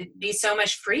it'd be so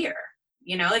much freer.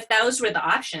 If those were the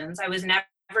options. I was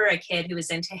never a kid who was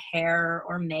into hair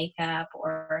or makeup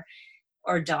or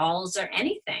dolls or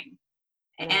anything.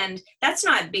 And that's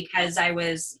not because I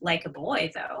was like a boy,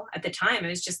 though. At the time, it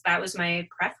was just that was my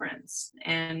preference.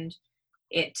 And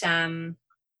it,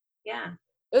 yeah.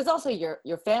 It was also your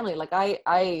family. Like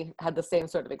I had the same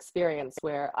sort of experience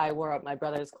where I wore up my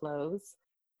brother's clothes,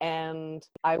 and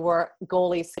I wore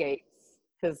goalie skates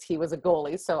because he was a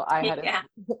goalie. So I had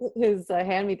his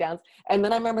hand-me-downs. And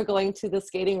then I remember going to the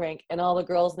skating rink, and all the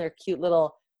girls in their cute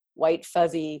little white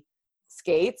fuzzy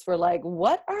skates were like,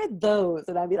 what are those?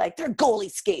 And I'd be like, they're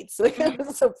goalie skates. Like, I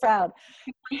was so proud.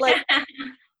 Like,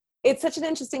 it's such an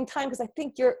interesting time because I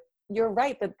think you're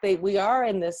right that we are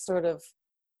in this sort of,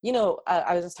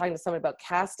 I was just talking to someone about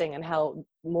casting and how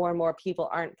more and more people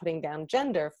aren't putting down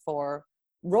gender for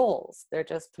roles. They're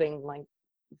just putting like,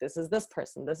 this is this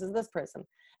person, this is this person.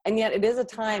 And yet it is a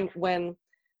time when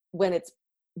it's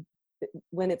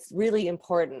really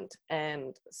important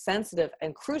and sensitive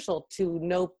and crucial to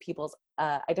know people's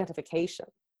identification.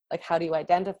 Like, how do you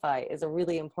identify is a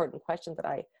really important question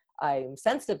that I'm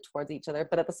sensitive towards each other,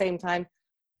 but at the same time,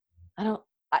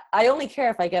 I only care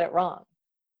if I get it wrong.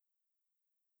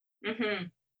 Mm-hmm.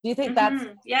 Do you think that's?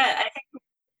 Yeah,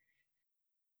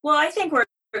 I think we're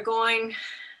going.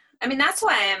 I mean, that's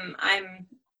why I'm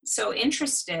so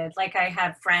interested. Like, I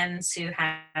have friends who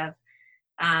have,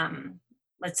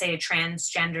 let's say, a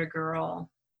transgender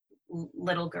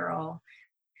little girl,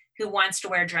 who wants to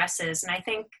wear dresses, and I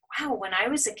think, wow, when I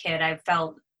was a kid, I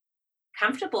felt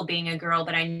comfortable being a girl,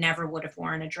 but I never would have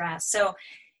worn a dress. So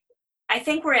I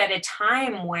think we're at a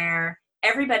time where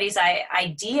everybody's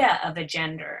idea of a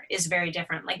gender is very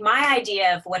different. Like, my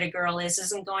idea of what a girl is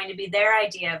isn't going to be their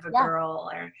idea of a girl,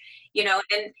 or,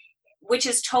 and which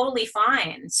is totally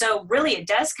fine. So really it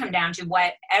does come down to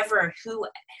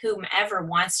whomever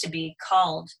wants to be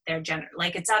called their gender.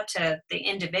 Like, it's up to the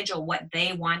individual what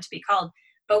they want to be called.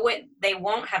 But what they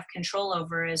won't have control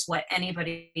over is what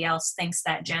anybody else thinks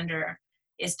that gender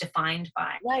is defined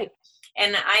by. Right.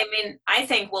 And I mean, I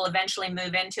think we'll eventually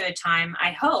move into a time,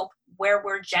 I hope, where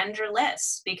we're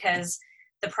genderless, because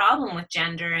the problem with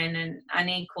gender in an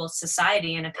unequal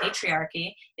society and a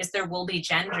patriarchy is there will be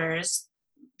genders,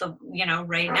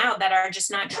 right now, that are just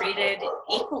not treated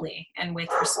equally and with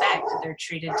respect. They're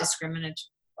treated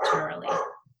discriminatorily.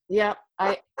 Yeah,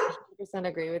 I 100%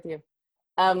 agree with you.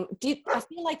 I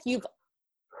feel like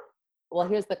well,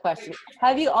 here's the question.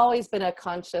 Have you always been a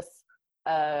conscious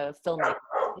filmmaker?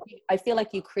 I feel like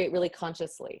you create really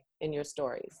consciously in your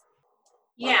stories.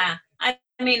 Yeah,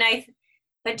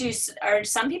 are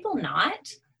some people not?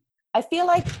 I feel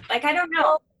like I don't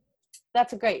know.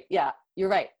 That's yeah, you're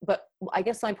right. But I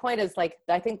guess my point is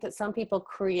I think that some people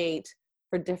create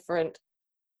for different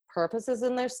purposes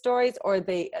in their stories, or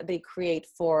they create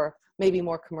for maybe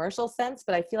more commercial sense.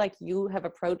 But I feel like you have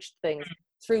approached things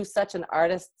through such an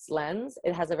artist's lens.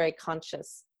 It has a very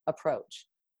conscious approach.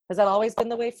 Has that always been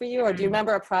the way for you? Or do you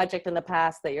remember a project in the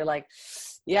past that you're like,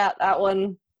 yeah, that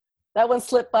one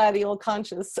slipped by the old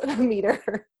conscious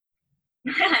meter?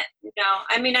 No,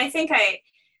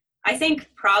 I think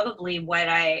probably what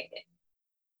I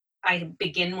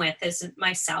begin with is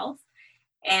myself,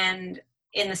 and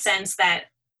in the sense that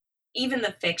even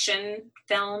the fiction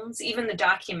films, even the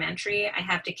documentary, I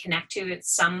have to connect to at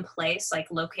some place,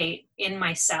 locate in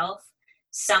myself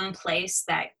some place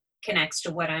that connects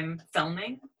to what I'm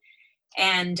filming,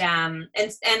 and a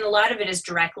lot of it is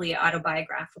directly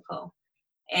autobiographical,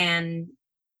 and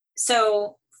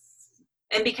so.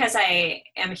 And because I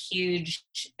am a huge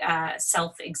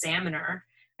self-examiner,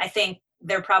 I think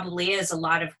there probably is a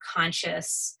lot of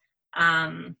conscious,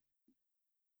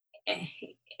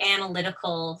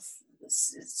 analytical,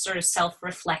 sort of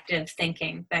self-reflective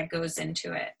thinking that goes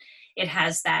into it. It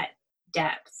has that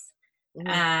depth.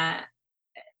 Mm-hmm.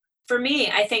 For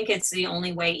me, I think it's the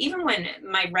only way, even when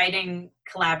my writing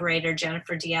collaborator,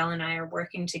 Jennifer Diel, and I are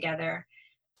working together,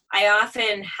 I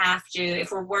often have to,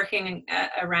 if we're working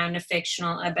around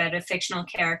about a fictional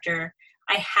character,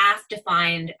 I have to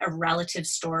find a relative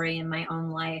story in my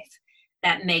own life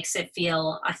that makes it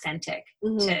feel authentic.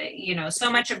 Mm-hmm. So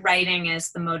much of writing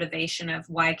is the motivation of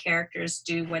why characters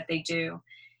do what they do.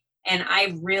 And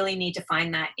I really need to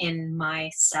find that in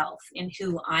myself, in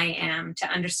who I am, to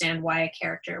understand why a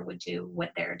character would do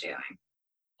what they're doing.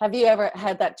 Have you ever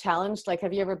had that challenge?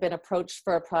 Have you ever been approached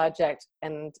for a project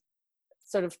and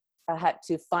sort of had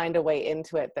to find a way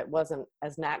into it that wasn't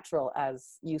as natural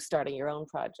as you starting your own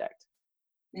project?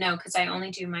 No, because I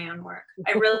only do my own work.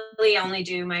 I really only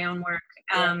do my own work.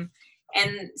 And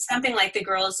something like The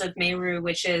Girls of Meru,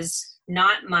 which is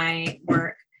not my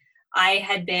work, I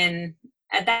had been,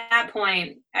 at that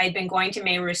point, I'd been going to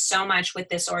Meru so much with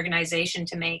this organization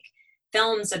to make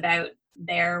films about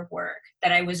their work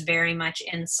that I was very much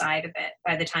inside of it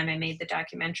by the time I made the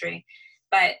documentary.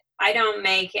 But I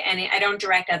don't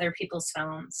direct other people's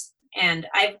films. And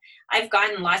I've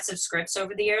gotten lots of scripts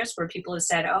over the years where people have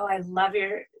said, "Oh, I love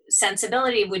your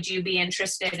sensibility. Would you be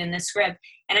interested in this script?"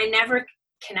 And I never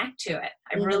connect to it.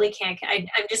 I really can't.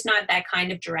 I'm just not that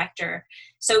kind of director.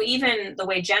 So even the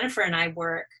way Jennifer and I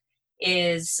work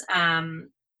is,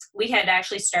 we had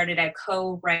actually started out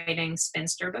co-writing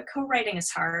Spinster, but co-writing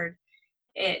is hard.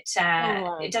 It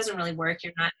doesn't really work.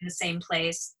 You're not in the same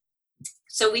place.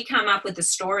 So we come up with the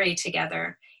story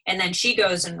together, and then she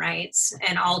goes and writes,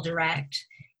 and I'll direct.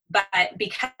 But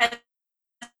because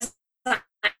I'm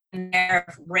there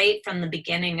right from the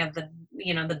beginning of the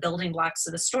building blocks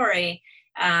of the story,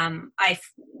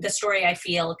 the story I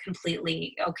feel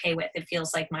completely okay with. It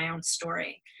feels like my own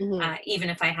story, even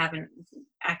if I haven't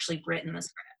actually written the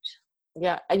script.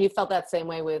 Yeah, and you felt that same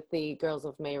way with The Girls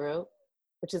of Meru,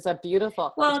 which is a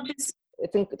beautiful. Well,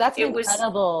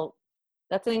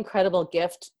 that's an incredible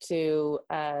gift to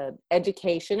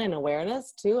education and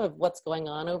awareness too of what's going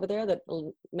on over there that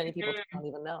many people don't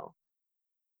even know.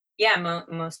 Yeah,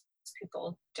 most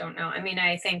people don't know. I mean,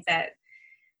 I think that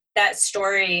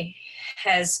story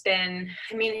has been,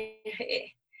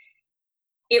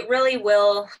 it really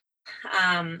will,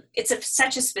 it's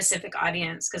such a specific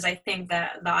audience, because I think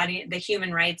that the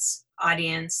human rights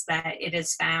audience that it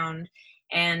has found,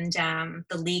 and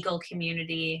the legal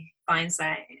community finds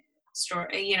that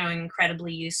story,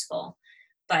 incredibly useful.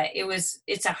 But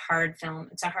it's a hard film.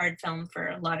 It's a hard film for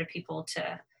a lot of people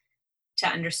to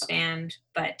understand,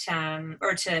 but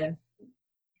I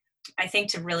think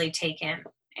to really take in.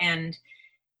 And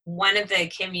one of the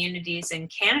communities in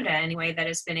Canada, anyway, that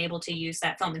has been able to use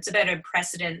that film, it's about a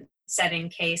precedent-setting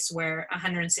case where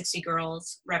 160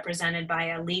 girls represented by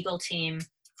a legal team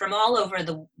from all over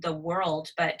the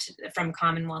world, but from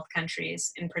Commonwealth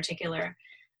countries in particular,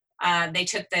 they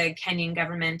took the Kenyan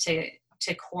government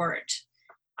to court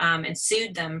and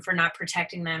sued them for not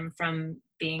protecting them from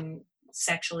being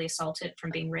sexually assaulted, from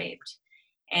being raped.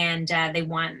 and they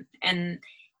won. And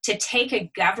to take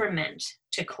a government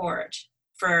to court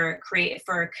for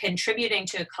contributing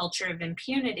to a culture of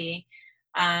impunity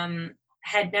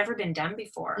had never been done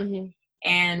before. Mm-hmm.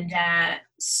 And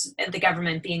the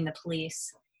government being the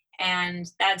police. And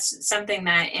that's something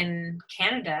that in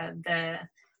Canada,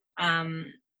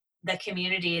 the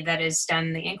community that has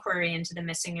done the inquiry into the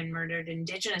missing and murdered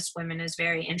Indigenous women is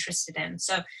very interested in.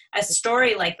 So a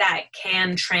story like that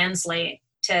can translate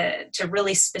to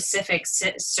really specific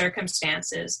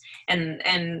circumstances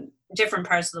and different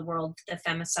parts of the world. The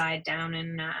femicide down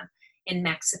in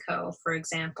Mexico, for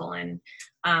example, and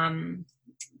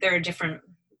there are different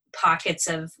pockets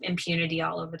of impunity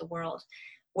all over the world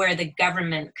where the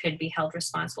government could be held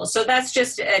responsible. So that's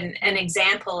just an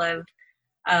example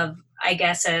of I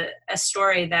guess a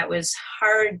story that was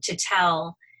hard to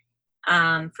tell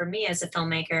for me as a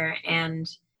filmmaker, and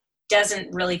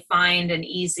doesn't really find an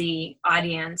easy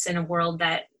audience in a world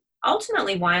that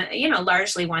ultimately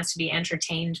largely wants to be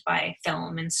entertained by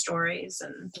film and stories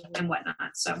and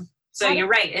whatnot. So you're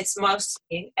right, it's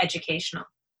mostly educational.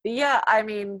 Yeah, I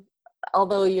mean,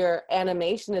 although your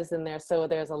animation is in there, so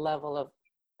there's a level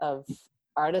of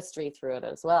artistry through it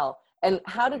as well. And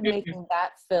how did making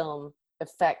that film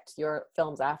affect your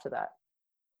films after that?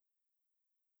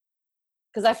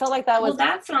 Because I felt like that was,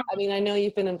 I mean, I know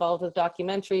you've been involved with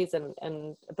documentaries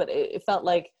but it felt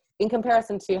like, in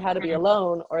comparison to How to Be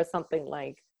Alone or something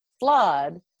like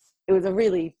Flawed, it was a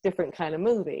really different kind of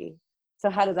movie. So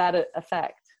how did that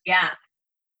affect? Yeah,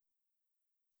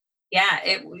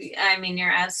 I mean, you're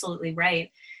absolutely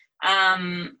right.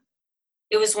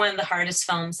 It was one of the hardest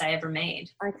films I ever made.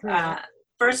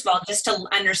 First of all, just to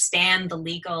understand the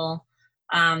legalese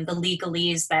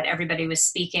that everybody was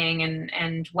speaking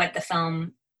and what the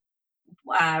film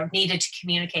needed to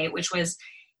communicate, which was,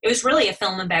 it was really a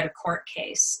film about a court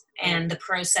case and the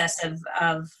process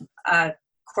of a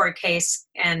court case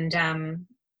and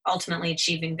ultimately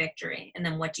achieving victory. And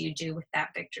then what do you do with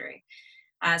that victory?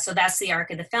 So that's the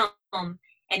arc of the film.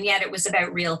 And yet it was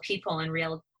about real people and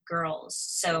real girls.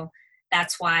 So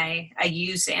that's why I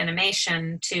used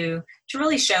animation to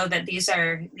really show that these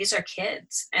are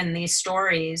kids, and these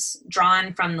stories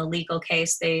drawn from the legal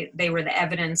case, they were the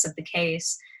evidence of the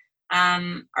case,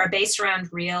 are based around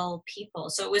real people.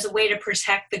 So it was a way to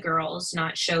protect the girls,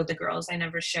 not show the girls. I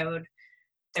never showed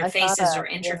their faces or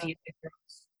interviewed the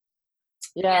girls.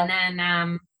 Yeah. And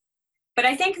then, but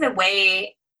I think the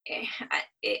way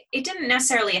it didn't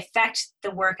necessarily affect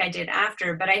the work I did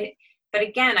after, but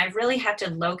again, I really have to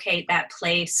locate that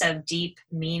place of deep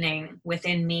meaning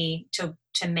within me to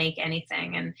make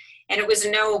anything. And it was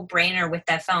a no-brainer with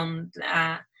that film,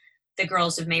 The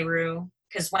Girls of Meru,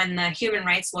 because when the human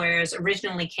rights lawyers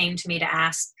originally came to me to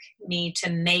ask me to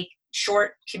make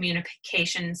short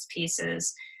communications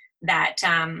pieces that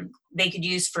they could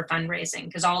use for fundraising,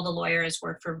 because all the lawyers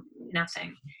work for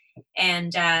nothing.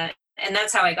 And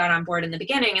that's how I got on board in the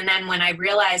beginning. And then when I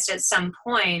realized at some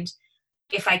point,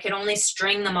 if I could only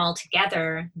string them all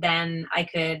together, then I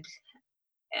could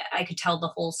tell the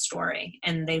whole story.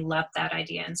 And they loved that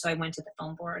idea. And so I went to the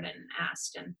film board and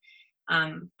asked. And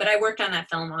but I worked on that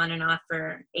film on and off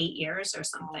for 8 years or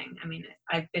something. I mean,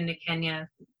 I've been to Kenya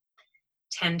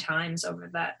 10 times over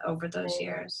those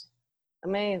years.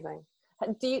 Amazing.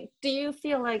 Do you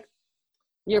feel like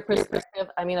your perspective,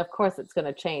 I mean, of course it's going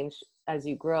to change as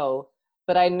you grow,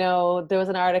 but I know there was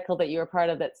an article that you were part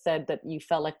of that said that you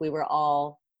felt like we were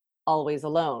all always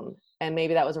alone. And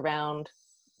maybe that was around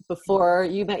before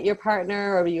you met your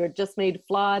partner, or you were just made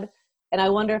Flawed. And I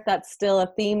wonder if that's still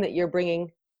a theme that you're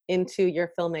bringing into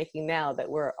your filmmaking now, that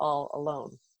we're all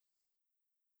alone.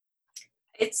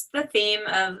 It's the theme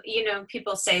of,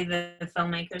 people say that the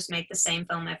filmmakers make the same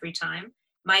film every time.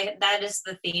 That is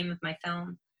the theme of my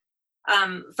film.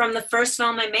 From the first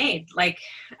film I made,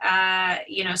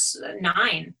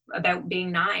 9, about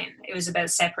being 9. It was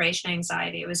about separation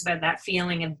anxiety. It was about that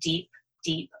feeling of deep,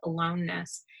 deep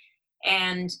aloneness.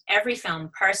 And every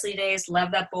film, Parsley Days,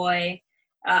 Love That Boy,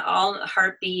 all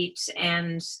Heartbeat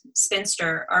and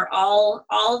Spinster, are all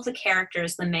of the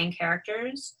characters, the main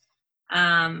characters,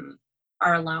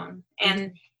 are alone.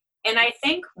 And I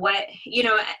think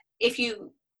if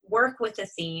you work with a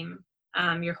theme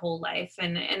your whole life,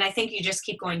 and I think you just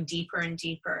keep going deeper and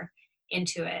deeper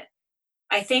into it.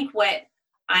 I think what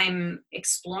I'm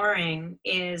exploring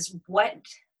is, what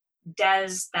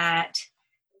does that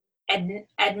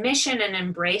admission and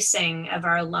embracing of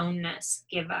our aloneness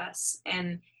give us?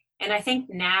 And I think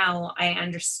now I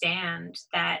understand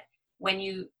that when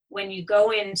you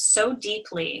go in so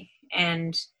deeply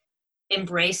and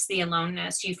embrace the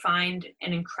aloneness, you find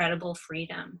an incredible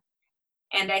freedom.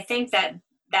 And I think that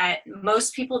that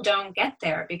most people don't get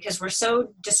there because we're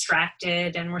so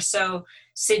distracted and we're so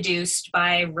seduced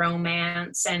by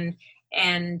romance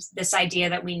and this idea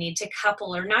that we need to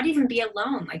couple or not even be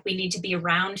alone, like we need to be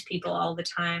around people all the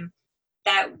time,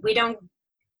 that we don't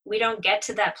get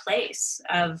to that place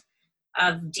of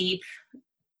deep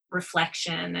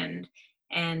reflection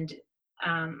and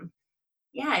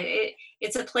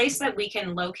it's a place that we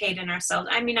can locate in ourselves.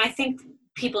 I mean, I think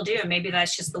people do, and maybe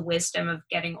that's just the wisdom of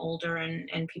getting older,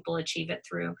 and people achieve it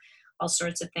through all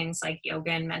sorts of things like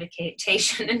yoga and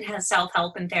meditation and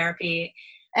self-help and therapy.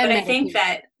 And but I think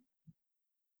that,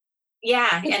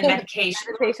 and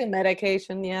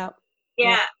medication. Yeah.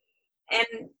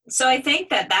 And so I think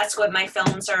that that's what my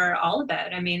films are all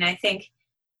about. I mean, I think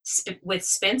with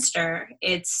Spinster,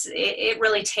 it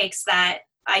really takes that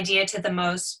idea to the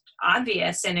most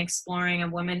obvious in exploring a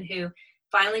woman who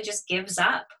finally just gives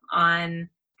up on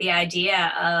the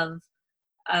idea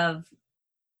of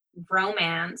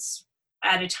romance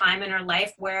at a time in her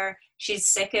life where she's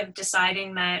sick of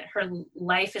deciding that her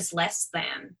life is less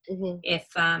than if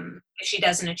she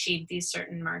doesn't achieve these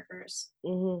certain markers.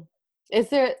 Is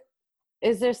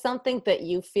there something that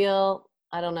you feel,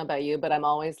 I don't know about you, but I'm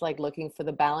always like looking for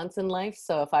the balance in life.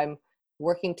 So if I'm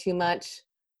working too much,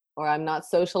 or I'm not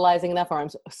socializing enough, or I'm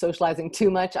socializing too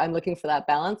much, I'm looking for that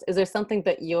balance. Is there something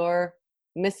that you're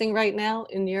missing right now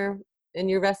in your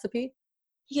recipe?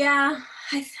 Yeah,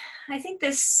 I think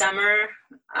this summer,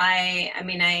 I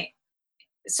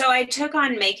took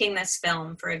on making this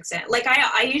film, for example. Like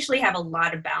I usually have a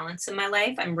lot of balance in my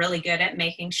life. I'm really good at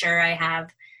making sure I have,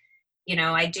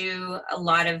 I do a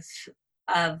lot of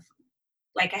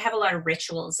like I have a lot of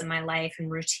rituals in my life and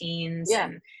routines,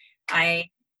 and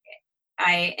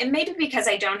and maybe because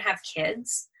I don't have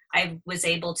kids, I was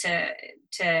able to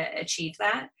achieve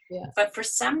that. Yeah. But for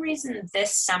some reason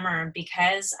this summer,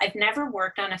 because I've never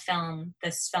worked on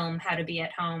this film, How to Be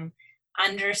at Home,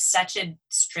 under such a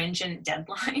stringent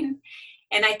deadline.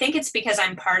 And I think it's because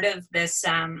I'm part of this,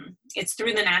 it's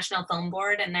through the National Film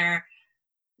Board, and there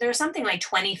are something like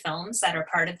 20 films that are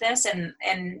part of this, and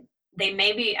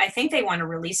I think they want to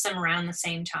release them around the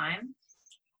same time.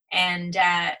 And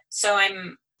so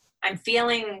I'm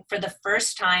feeling for the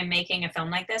first time making a film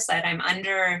like this that I'm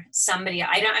under somebody.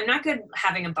 I'm not good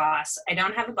having a boss. I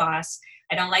don't have a boss.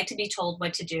 I don't like to be told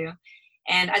what to do.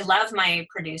 And I love my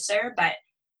producer, but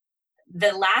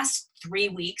the last 3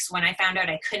 weeks when I found out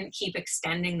I couldn't keep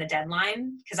extending the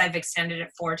deadline, because I've extended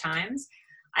it 4 times,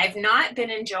 I've not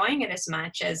been enjoying it as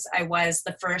much as I was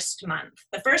the first month.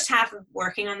 The first half of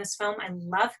working on this film, I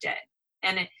loved it.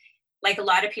 And like a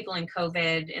lot of people in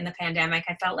COVID, in the pandemic,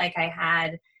 I felt like I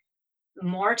had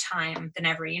more time than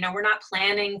ever. We're not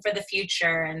planning for the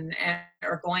future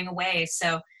or going away.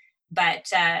 So, but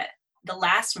the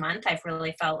last month I've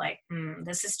really felt like,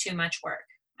 this is too much work.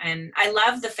 And I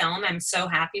love the film. I'm so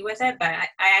happy with it, but I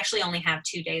actually only have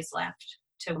 2 days left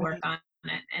to work on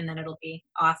it, and then it'll be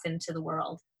off into the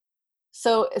world.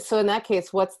 So in that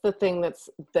case, what's the thing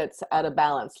that's out of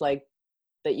balance? Like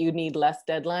that you need less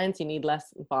deadlines, you need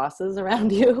less bosses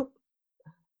around you?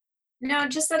 No,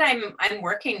 just that I'm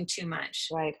working too much.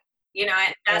 Right.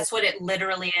 That's what it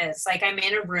literally is. Like I'm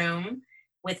in a room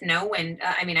with no window.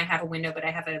 I mean, I have a window, but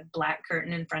I have a black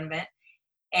curtain in front of it.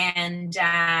 And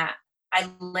I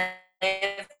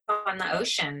live on the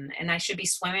ocean, and I should be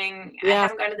swimming. Yeah. I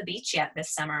haven't gone to the beach yet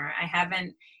this summer. I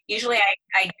haven't. Usually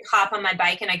I hop on my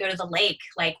bike and I go to the lake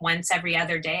like once every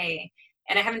other day.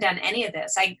 And I haven't done any of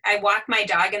this. I walk my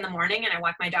dog in the morning and I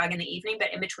walk my dog in the evening,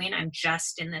 but in between I'm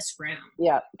just in this room.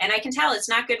 Yeah. And I can tell it's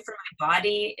not good for my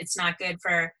body. It's not good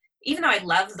for, even though I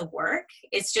love the work,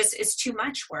 it's too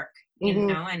much work, you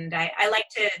know? And I like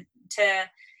to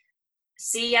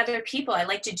see other people. I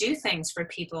like to do things for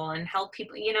people and help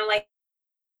people, like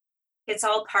it's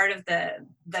all part of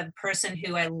the person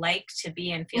who I like to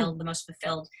be and feel the most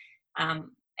fulfilled.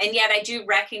 And yet I do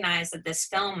recognize that this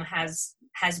film has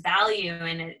value,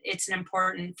 and it's an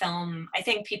important film. I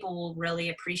think people will really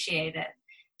appreciate it.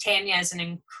 Tanya is an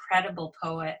incredible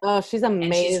poet. Oh, she's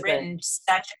amazing. And she's written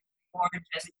such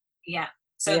gorgeous,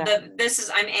 So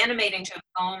I'm animating to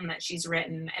a poem that she's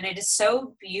written, and it is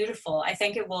so beautiful. I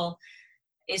think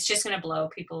it's just going to blow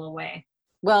people away.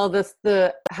 Well,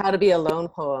 the How to Be Alone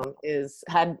poem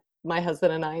had my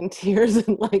husband and I in tears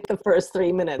in like the first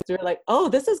 3 minutes. We were like, oh,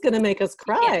 this is going to make us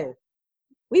cry. Yeah.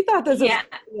 We thought this was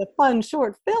a fun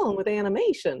short film with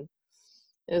animation.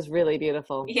 It was really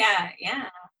beautiful. Yeah.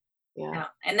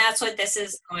 And that's what this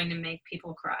is going to make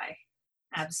people cry.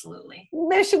 Absolutely.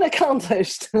 Mission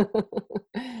accomplished.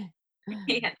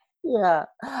 Yeah.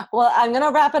 Well, I'm going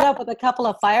to wrap it up with a couple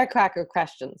of firecracker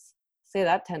questions. Say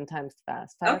that 10 times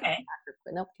fast. Okay.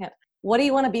 Nope, can't. What do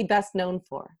you want to be best known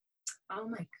for? Oh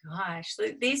my gosh,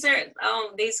 these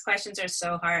questions are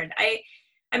so hard.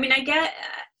 I mean, I get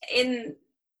in,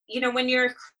 when you're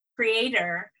a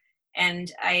creator,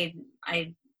 and I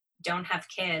don't have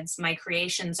kids, my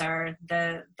creations are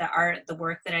the art, the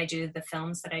work that I do, the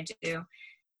films that I do.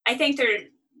 I think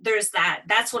there's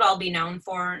that's what I'll be known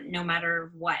for no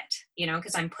matter what,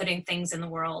 because I'm putting things in the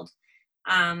world.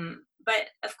 But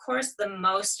of course, the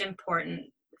most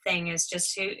important thing is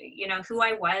just who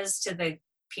I was to the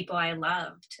people I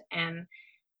loved. And,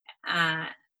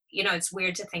 it's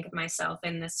weird to think of myself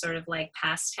in this sort of like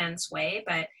past tense way,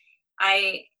 but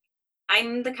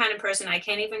I'm the kind of person, I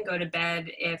can't even go to bed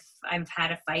if I've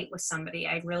had a fight with somebody.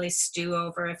 I really stew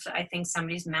over if I think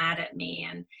somebody's mad at me.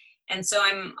 And so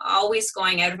I'm always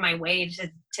going out of my way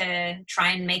to try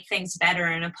and make things better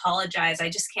and apologize. I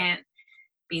just can't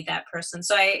be that person.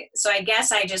 So I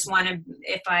guess I just want to,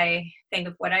 if I think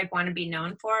of what I want to be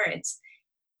known for, it's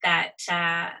that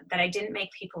I didn't make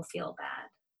people feel bad.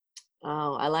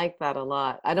 Oh, I like that a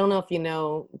lot. I don't know if you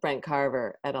know Brent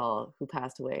Carver at all, who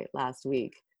passed away last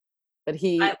week, but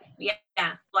I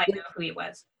know who he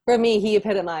was. For me, he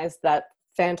epitomized that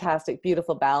fantastic,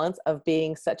 beautiful balance of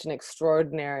being such an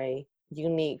extraordinary,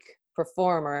 unique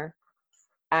performer,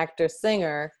 actor,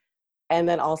 singer, and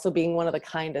then also being one of the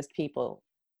kindest people.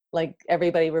 Like,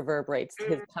 everybody reverberates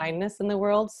his kindness in the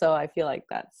world. So I feel like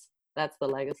that's the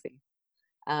legacy.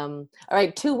 All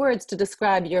right, 2 words to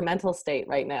describe your mental state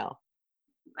right now.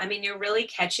 I mean, you're really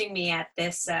catching me at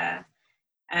this,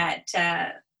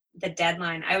 the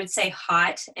deadline. I would say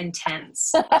hot and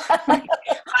tense.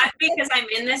 Hot because I'm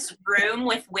in this room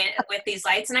with these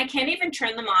lights, and I can't even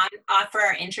turn them off for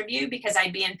our interview because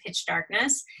I'd be in pitch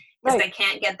darkness because I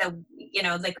can't get the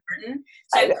curtain.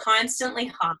 So I'm constantly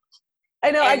hot.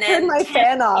 I know. And I turned my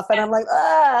fan off, and I'm like,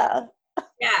 ah.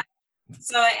 Yeah.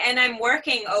 So, and I'm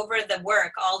working over the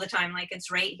work all the time, like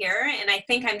it's right here, and I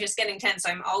think I'm just getting tense. So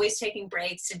I'm always taking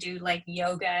breaks to do like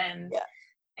yoga and.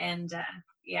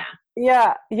 Yeah.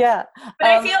 But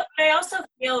I also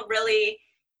feel really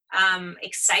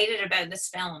excited about this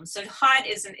film. So hot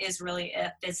is really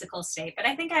a physical state, but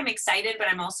I think I'm excited, but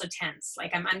I'm also tense.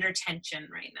 Like I'm under tension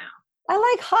right now. I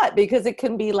like hot because it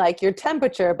can be like your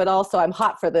temperature, but also I'm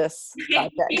hot for this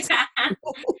project.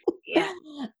 Yeah.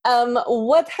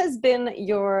 What has been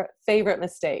your favorite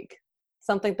mistake?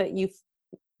 Something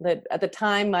that at the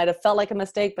time might have felt like a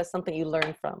mistake, but something you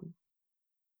learned from.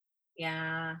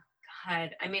 Yeah.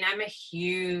 God. I mean, I'm a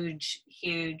huge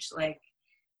like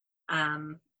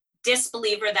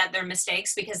disbeliever that they're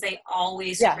mistakes because they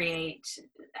always create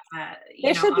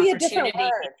there should be a different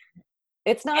word.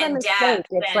 It's not a mistake.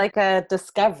 It's like a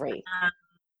discovery.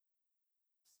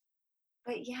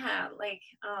 But yeah, like,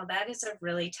 oh, that is a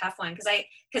really tough one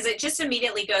because it just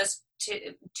immediately goes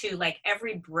to like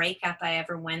every breakup I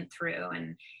ever went through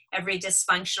and every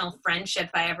dysfunctional friendship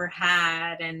I ever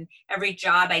had and every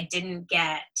job I didn't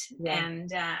get. Yeah.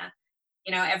 And,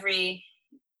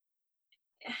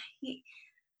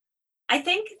 I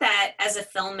think that as a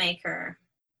filmmaker,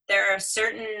 there are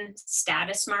certain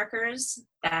status markers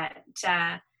that,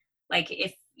 like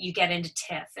if you get into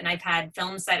TIFF, and I've had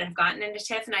films that have gotten into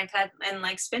TIFF, and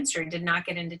like Spinster did not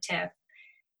get into TIFF.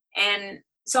 And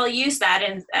so I'll use that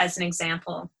as an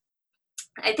example.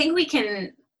 I think we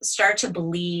can start to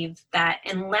believe that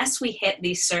unless we hit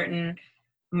these certain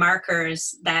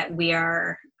markers that we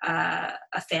are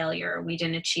a failure, we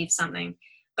didn't achieve something.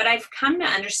 But I've come to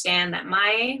understand that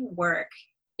my work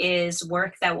is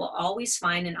work that will always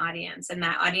find an audience, and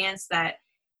that audience that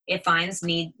it finds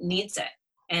needs it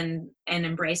and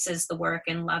embraces the work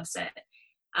and loves it.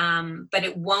 But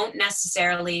it won't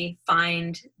necessarily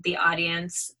find the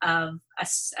audience of a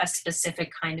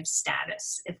specific kind of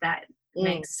status, if that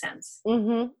makes sense.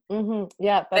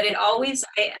 Yeah. But it always,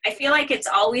 I feel like it's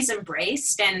always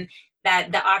embraced, and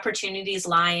that the opportunities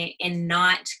lie in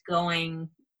not going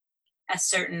a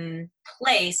certain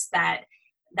place that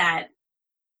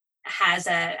has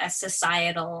a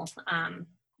societal,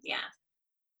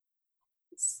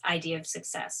 idea of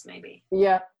success, maybe.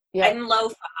 Yeah. I'm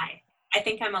lo-fi. I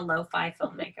think I'm a lo-fi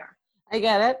filmmaker. I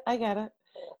get it.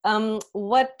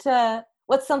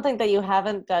 What's something that you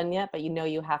haven't done yet, but you know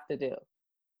you have to do?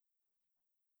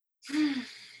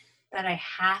 That I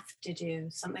have to do.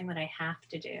 Something that I have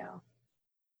to do.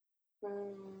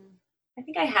 I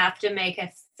think I have to make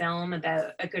a film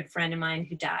about a good friend of mine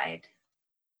who died.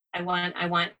 I want.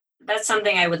 That's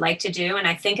something I would like to do, and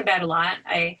I think about a lot.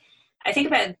 I think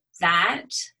about that,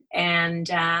 and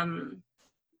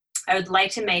I would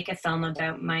like to make a film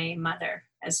about my mother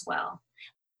as well.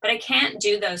 But I can't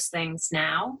do those things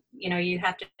now. You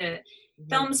have to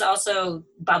Films also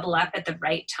bubble up at the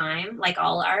right time, like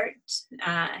all art.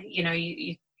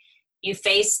 You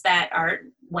face that art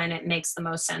when it makes the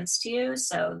most sense to you.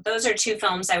 So those are two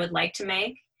films I would like to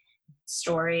make.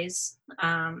 Stories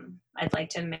I'd like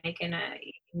to make in a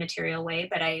material way,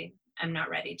 but I'm not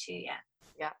ready to yet.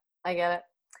 Yeah, I get it.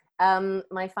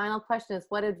 My final question is,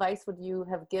 what advice would you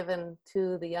have given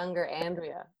to the younger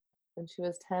Andrea when she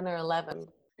was 10 or 11?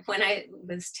 When I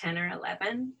was 10 or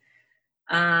 11,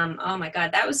 oh my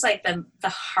God, that was like the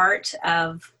heart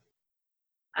of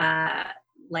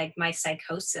like my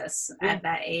psychosis at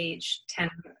that age.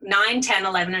 9, 10,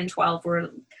 11, and 12 were,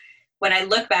 when I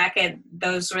look back at,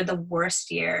 those were the worst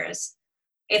years.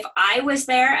 If I was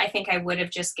there, I think I would have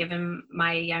just given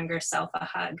my younger self a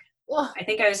hug. I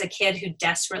think I was a kid who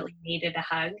desperately needed a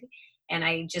hug, and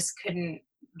I just couldn't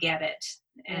get it.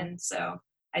 And so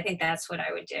I think that's what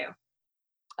I would do.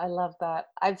 I love that.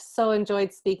 I've so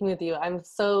enjoyed speaking with you. I'm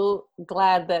so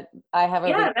glad that I have a...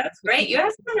 Yeah, that's great. You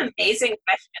have some amazing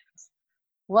questions.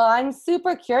 Well, I'm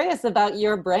super curious about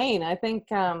your brain. I think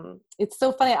it's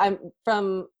so funny. I'm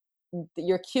from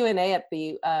your Q&A at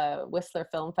the Whistler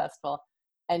Film Festival,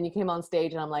 and you came on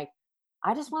stage, and I'm like,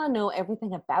 I just want to know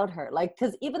everything about her. Like,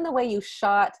 because even the way you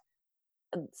shot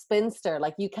Spinster,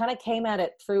 like you kind of came at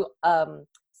it through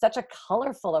such a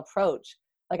colorful approach.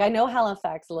 Like, I know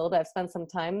Halifax a little bit. I've spent some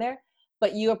time there,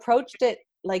 but you approached it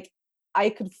like I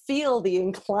could feel the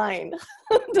incline.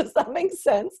 Does that make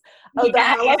sense? Of the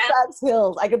Halifax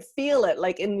Hills. I could feel it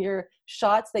like in your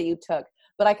shots that you took,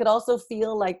 but I could also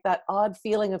feel like that odd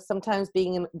feeling of sometimes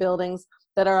being in buildings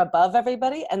that are above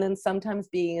everybody, and then sometimes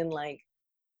being in like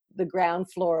the ground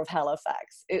floor of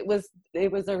Halifax. It was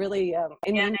a really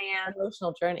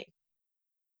emotional journey.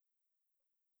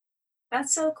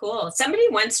 That's so cool. Somebody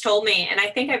once told me, and I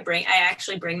think I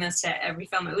actually bring this to every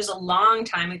film. It was a long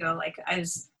time ago. Like I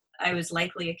was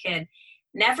likely a kid.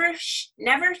 Never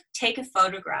take a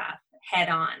photograph head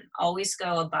on. Always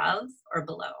go above or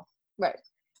below. Right.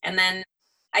 And then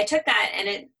I took that, and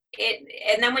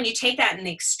and then when you take that in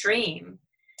the extreme,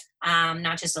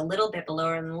 not just a little bit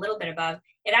below and a little bit above,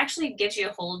 it actually gives you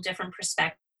a whole different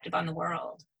perspective on the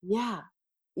world. Yeah.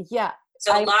 Yeah.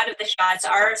 So a lot of the shots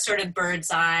are sort of bird's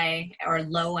eye or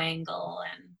low angle,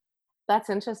 and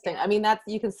that's interesting. I mean,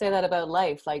 you can say that about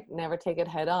life, like never take it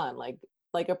head on, like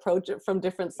approach it from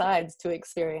different sides to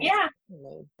experience. Yeah.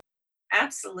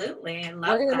 Absolutely. I love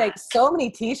We're going to make so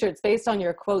many t-shirts based on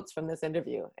your quotes from this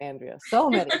interview, Andrea. So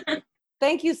many.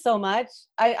 Thank you so much.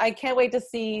 I can't wait to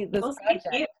see this project.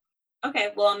 Thank you. Okay,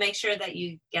 well, I'll make sure that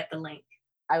you get the link.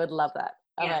 I would love that.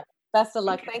 All right. Best of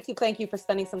luck. Okay. Thank you for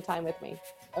spending some time with me.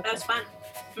 Okay. That was fun.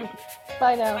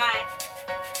 Bye now. Bye.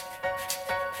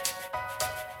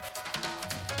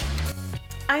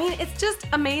 I mean, it's just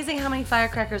amazing how many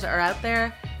firecrackers are out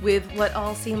there with what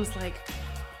all seems like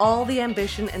all the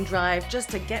ambition and drive just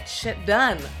to get shit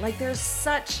done. Like, there's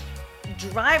such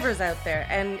drivers out there,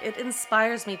 and it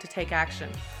inspires me to take action.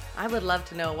 I would love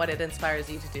to know what it inspires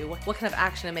you to do, what kind of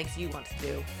action it makes you want to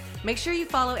do. Make sure you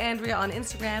follow Andrea on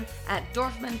Instagram at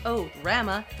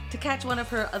DorfmanORama to catch one of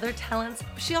her other talents.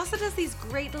 She also does these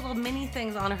great little mini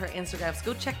things on her Instagram, so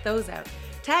go check those out.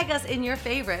 Tag us in your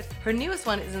favorite. Her newest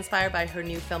one is inspired by her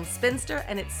new film Spinster,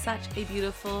 and it's such a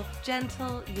beautiful,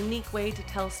 gentle, unique way to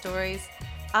tell stories.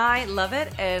 I love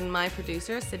it, and my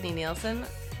producer, Sydney Nielsen,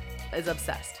 is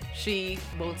obsessed. She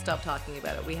won't stop talking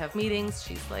about it. We have meetings.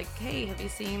 She's like, hey, have you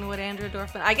seen what Andrea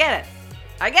Dorfman... I get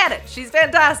it. She's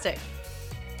fantastic.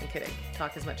 I'm kidding.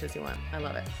 Talk as much as you want. I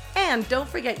love it. And don't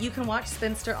forget, you can watch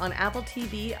Spinster on Apple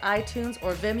TV, iTunes,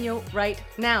 or Vimeo right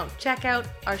now. Check out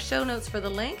our show notes for the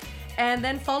link, and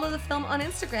then follow the film on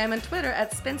Instagram and Twitter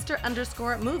at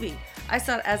Spinster_movie. I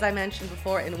saw it, as I mentioned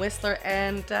before, in Whistler,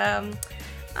 and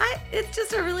it's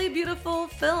just a really beautiful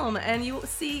film, and you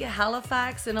see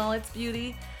Halifax in all its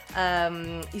beauty.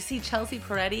 You see Chelsea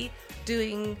Peretti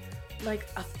doing like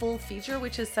a full feature,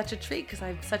 which is such a treat because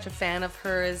I'm such a fan of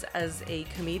hers as a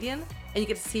comedian, and you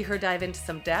get to see her dive into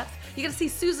some depth. You get to see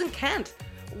Susan Kent,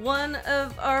 one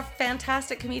of our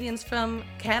fantastic comedians from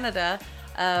Canada,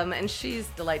 and she's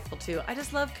delightful too. I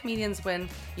just love comedians when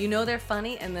you know they're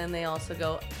funny and then they also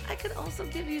go, I could also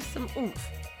give you some oomph.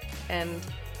 And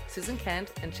Susan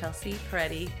Kent and Chelsea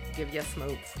Peretti give you some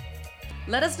oomph.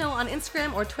 Let us know on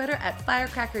Instagram or Twitter at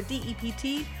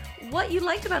FirecrackerDEPT what you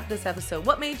liked about this episode.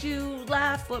 What made you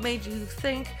laugh? What made you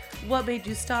think? What made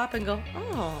you stop and go,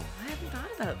 oh, I haven't thought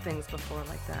about things before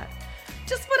like that.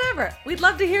 Just whatever. We'd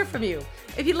love to hear from you.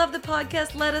 If you love the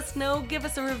podcast, let us know. Give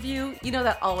us a review. You know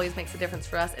that always makes a difference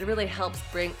for us. It really helps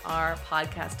bring our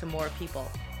podcast to more people.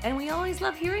 And we always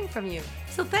love hearing from you.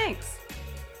 So thanks.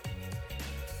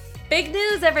 Big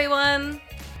news, everyone!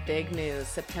 big news.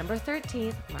 September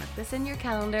 13th, mark this in your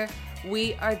calendar,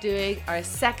 we are doing our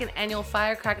second annual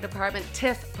Firecracker Department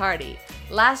TIFF party.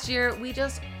 Last year, we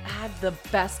just had the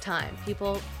best time.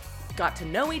 People got to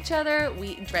know each other.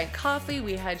 We drank coffee.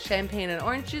 We had champagne and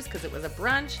orange juice because it was a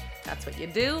brunch. That's what you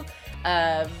do.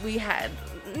 We had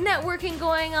networking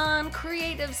going on,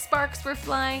 creative sparks were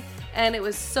flying, and it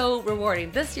was so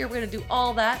rewarding. This year, we're going to do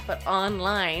all that, but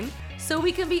online, so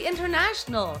we can be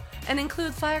international and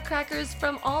include firecrackers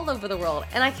from all over the world.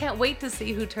 And I can't wait to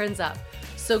see who turns up.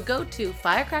 So go to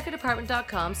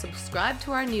firecrackerdepartment.com, subscribe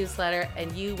to our newsletter,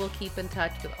 and you will keep in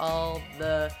touch with all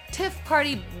the TIFF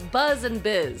party buzz and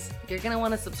biz. You're going to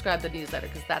want to subscribe to the newsletter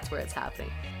because that's where it's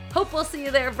happening. Hope we'll see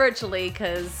you there virtually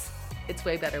because it's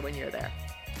way better when you're there.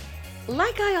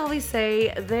 Like I always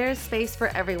say, there's space for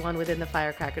everyone within the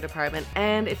Firecracker Department.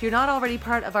 And if you're not already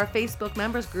part of our Facebook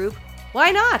members group, why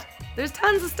not? There's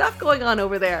tons of stuff going on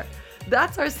over there.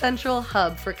 That's our central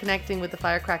hub for connecting with the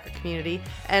Firecracker community,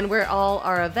 and where all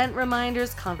our event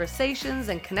reminders, conversations,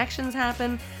 and connections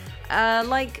happen,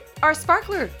 like our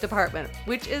Sparkler department,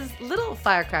 which is little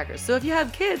firecrackers. So if you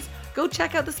have kids, go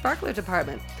check out the Sparkler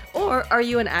department. Or are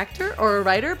you an actor or a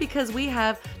writer? Because we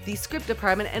have the script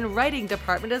department and writing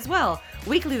department as well.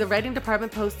 Weekly, the writing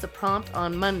department posts a prompt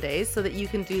on Mondays so that you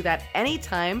can do that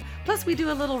anytime. Plus, we do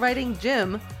a little writing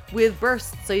gym with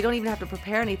bursts, so you don't even have to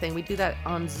prepare anything. We do that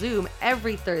on Zoom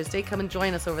every Thursday. Come and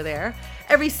join us over there.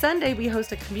 Every Sunday, we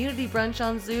host a community brunch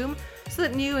on Zoom so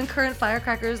that new and current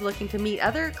firecrackers looking to meet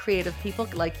other creative people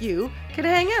like you can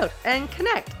hang out and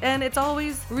connect. And it's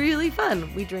always really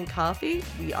fun. We drink coffee,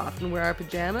 we often wear our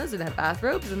pajamas and have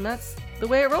bathrobes, and that's the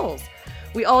way it rolls.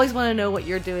 We always want to know what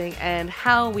you're doing and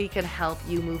how we can help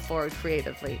you move forward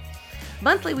creatively.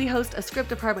 Monthly, we host a script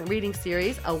department reading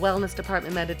series, a wellness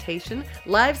department meditation,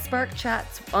 live spark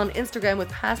chats on Instagram with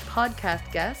past podcast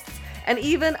guests, and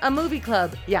even a movie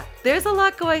club. Yeah, there's a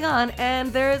lot going on,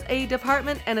 and there's a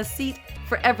department and a seat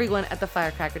for everyone at the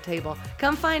Firecracker table.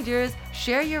 Come find yours,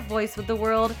 share your voice with the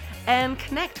world, and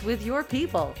connect with your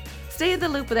people. Stay in the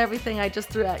loop with everything I just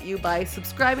threw at you by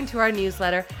subscribing to our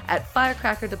newsletter at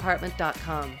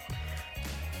firecrackerdepartment.com.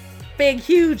 Big,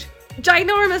 huge,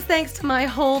 ginormous thanks to my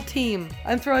whole team.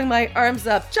 I'm throwing my arms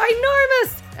up.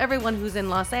 Ginormous! Everyone who's in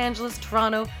Los Angeles,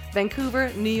 Toronto,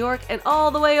 Vancouver, New York, and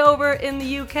all the way over in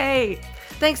the UK.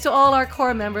 Thanks to all our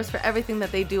core members for everything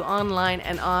that they do online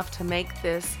and off to make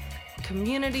this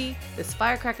community, this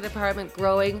Firecracker department,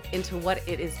 growing into what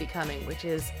it is becoming, which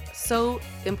is so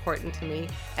important to me.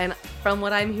 And from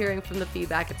what I'm hearing from the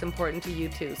feedback, it's important to you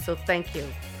too. So thank you.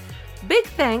 Big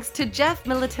thanks to Jeff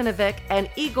Milutinovic and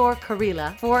Igor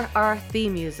Karila for our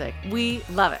theme music. We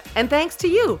love it. And thanks to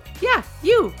you,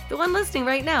 you, the one listening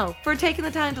right now, for taking the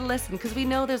time to listen, because we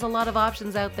know there's a lot of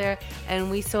options out there,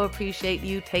 and we so appreciate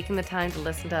you taking the time to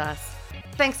listen to us.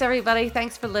 Thanks, everybody.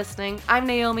 Thanks for listening. I'm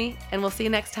Naomi, and we'll see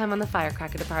you next time on the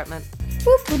Firecracker Department.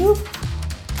 Whoop, whoop, whoop.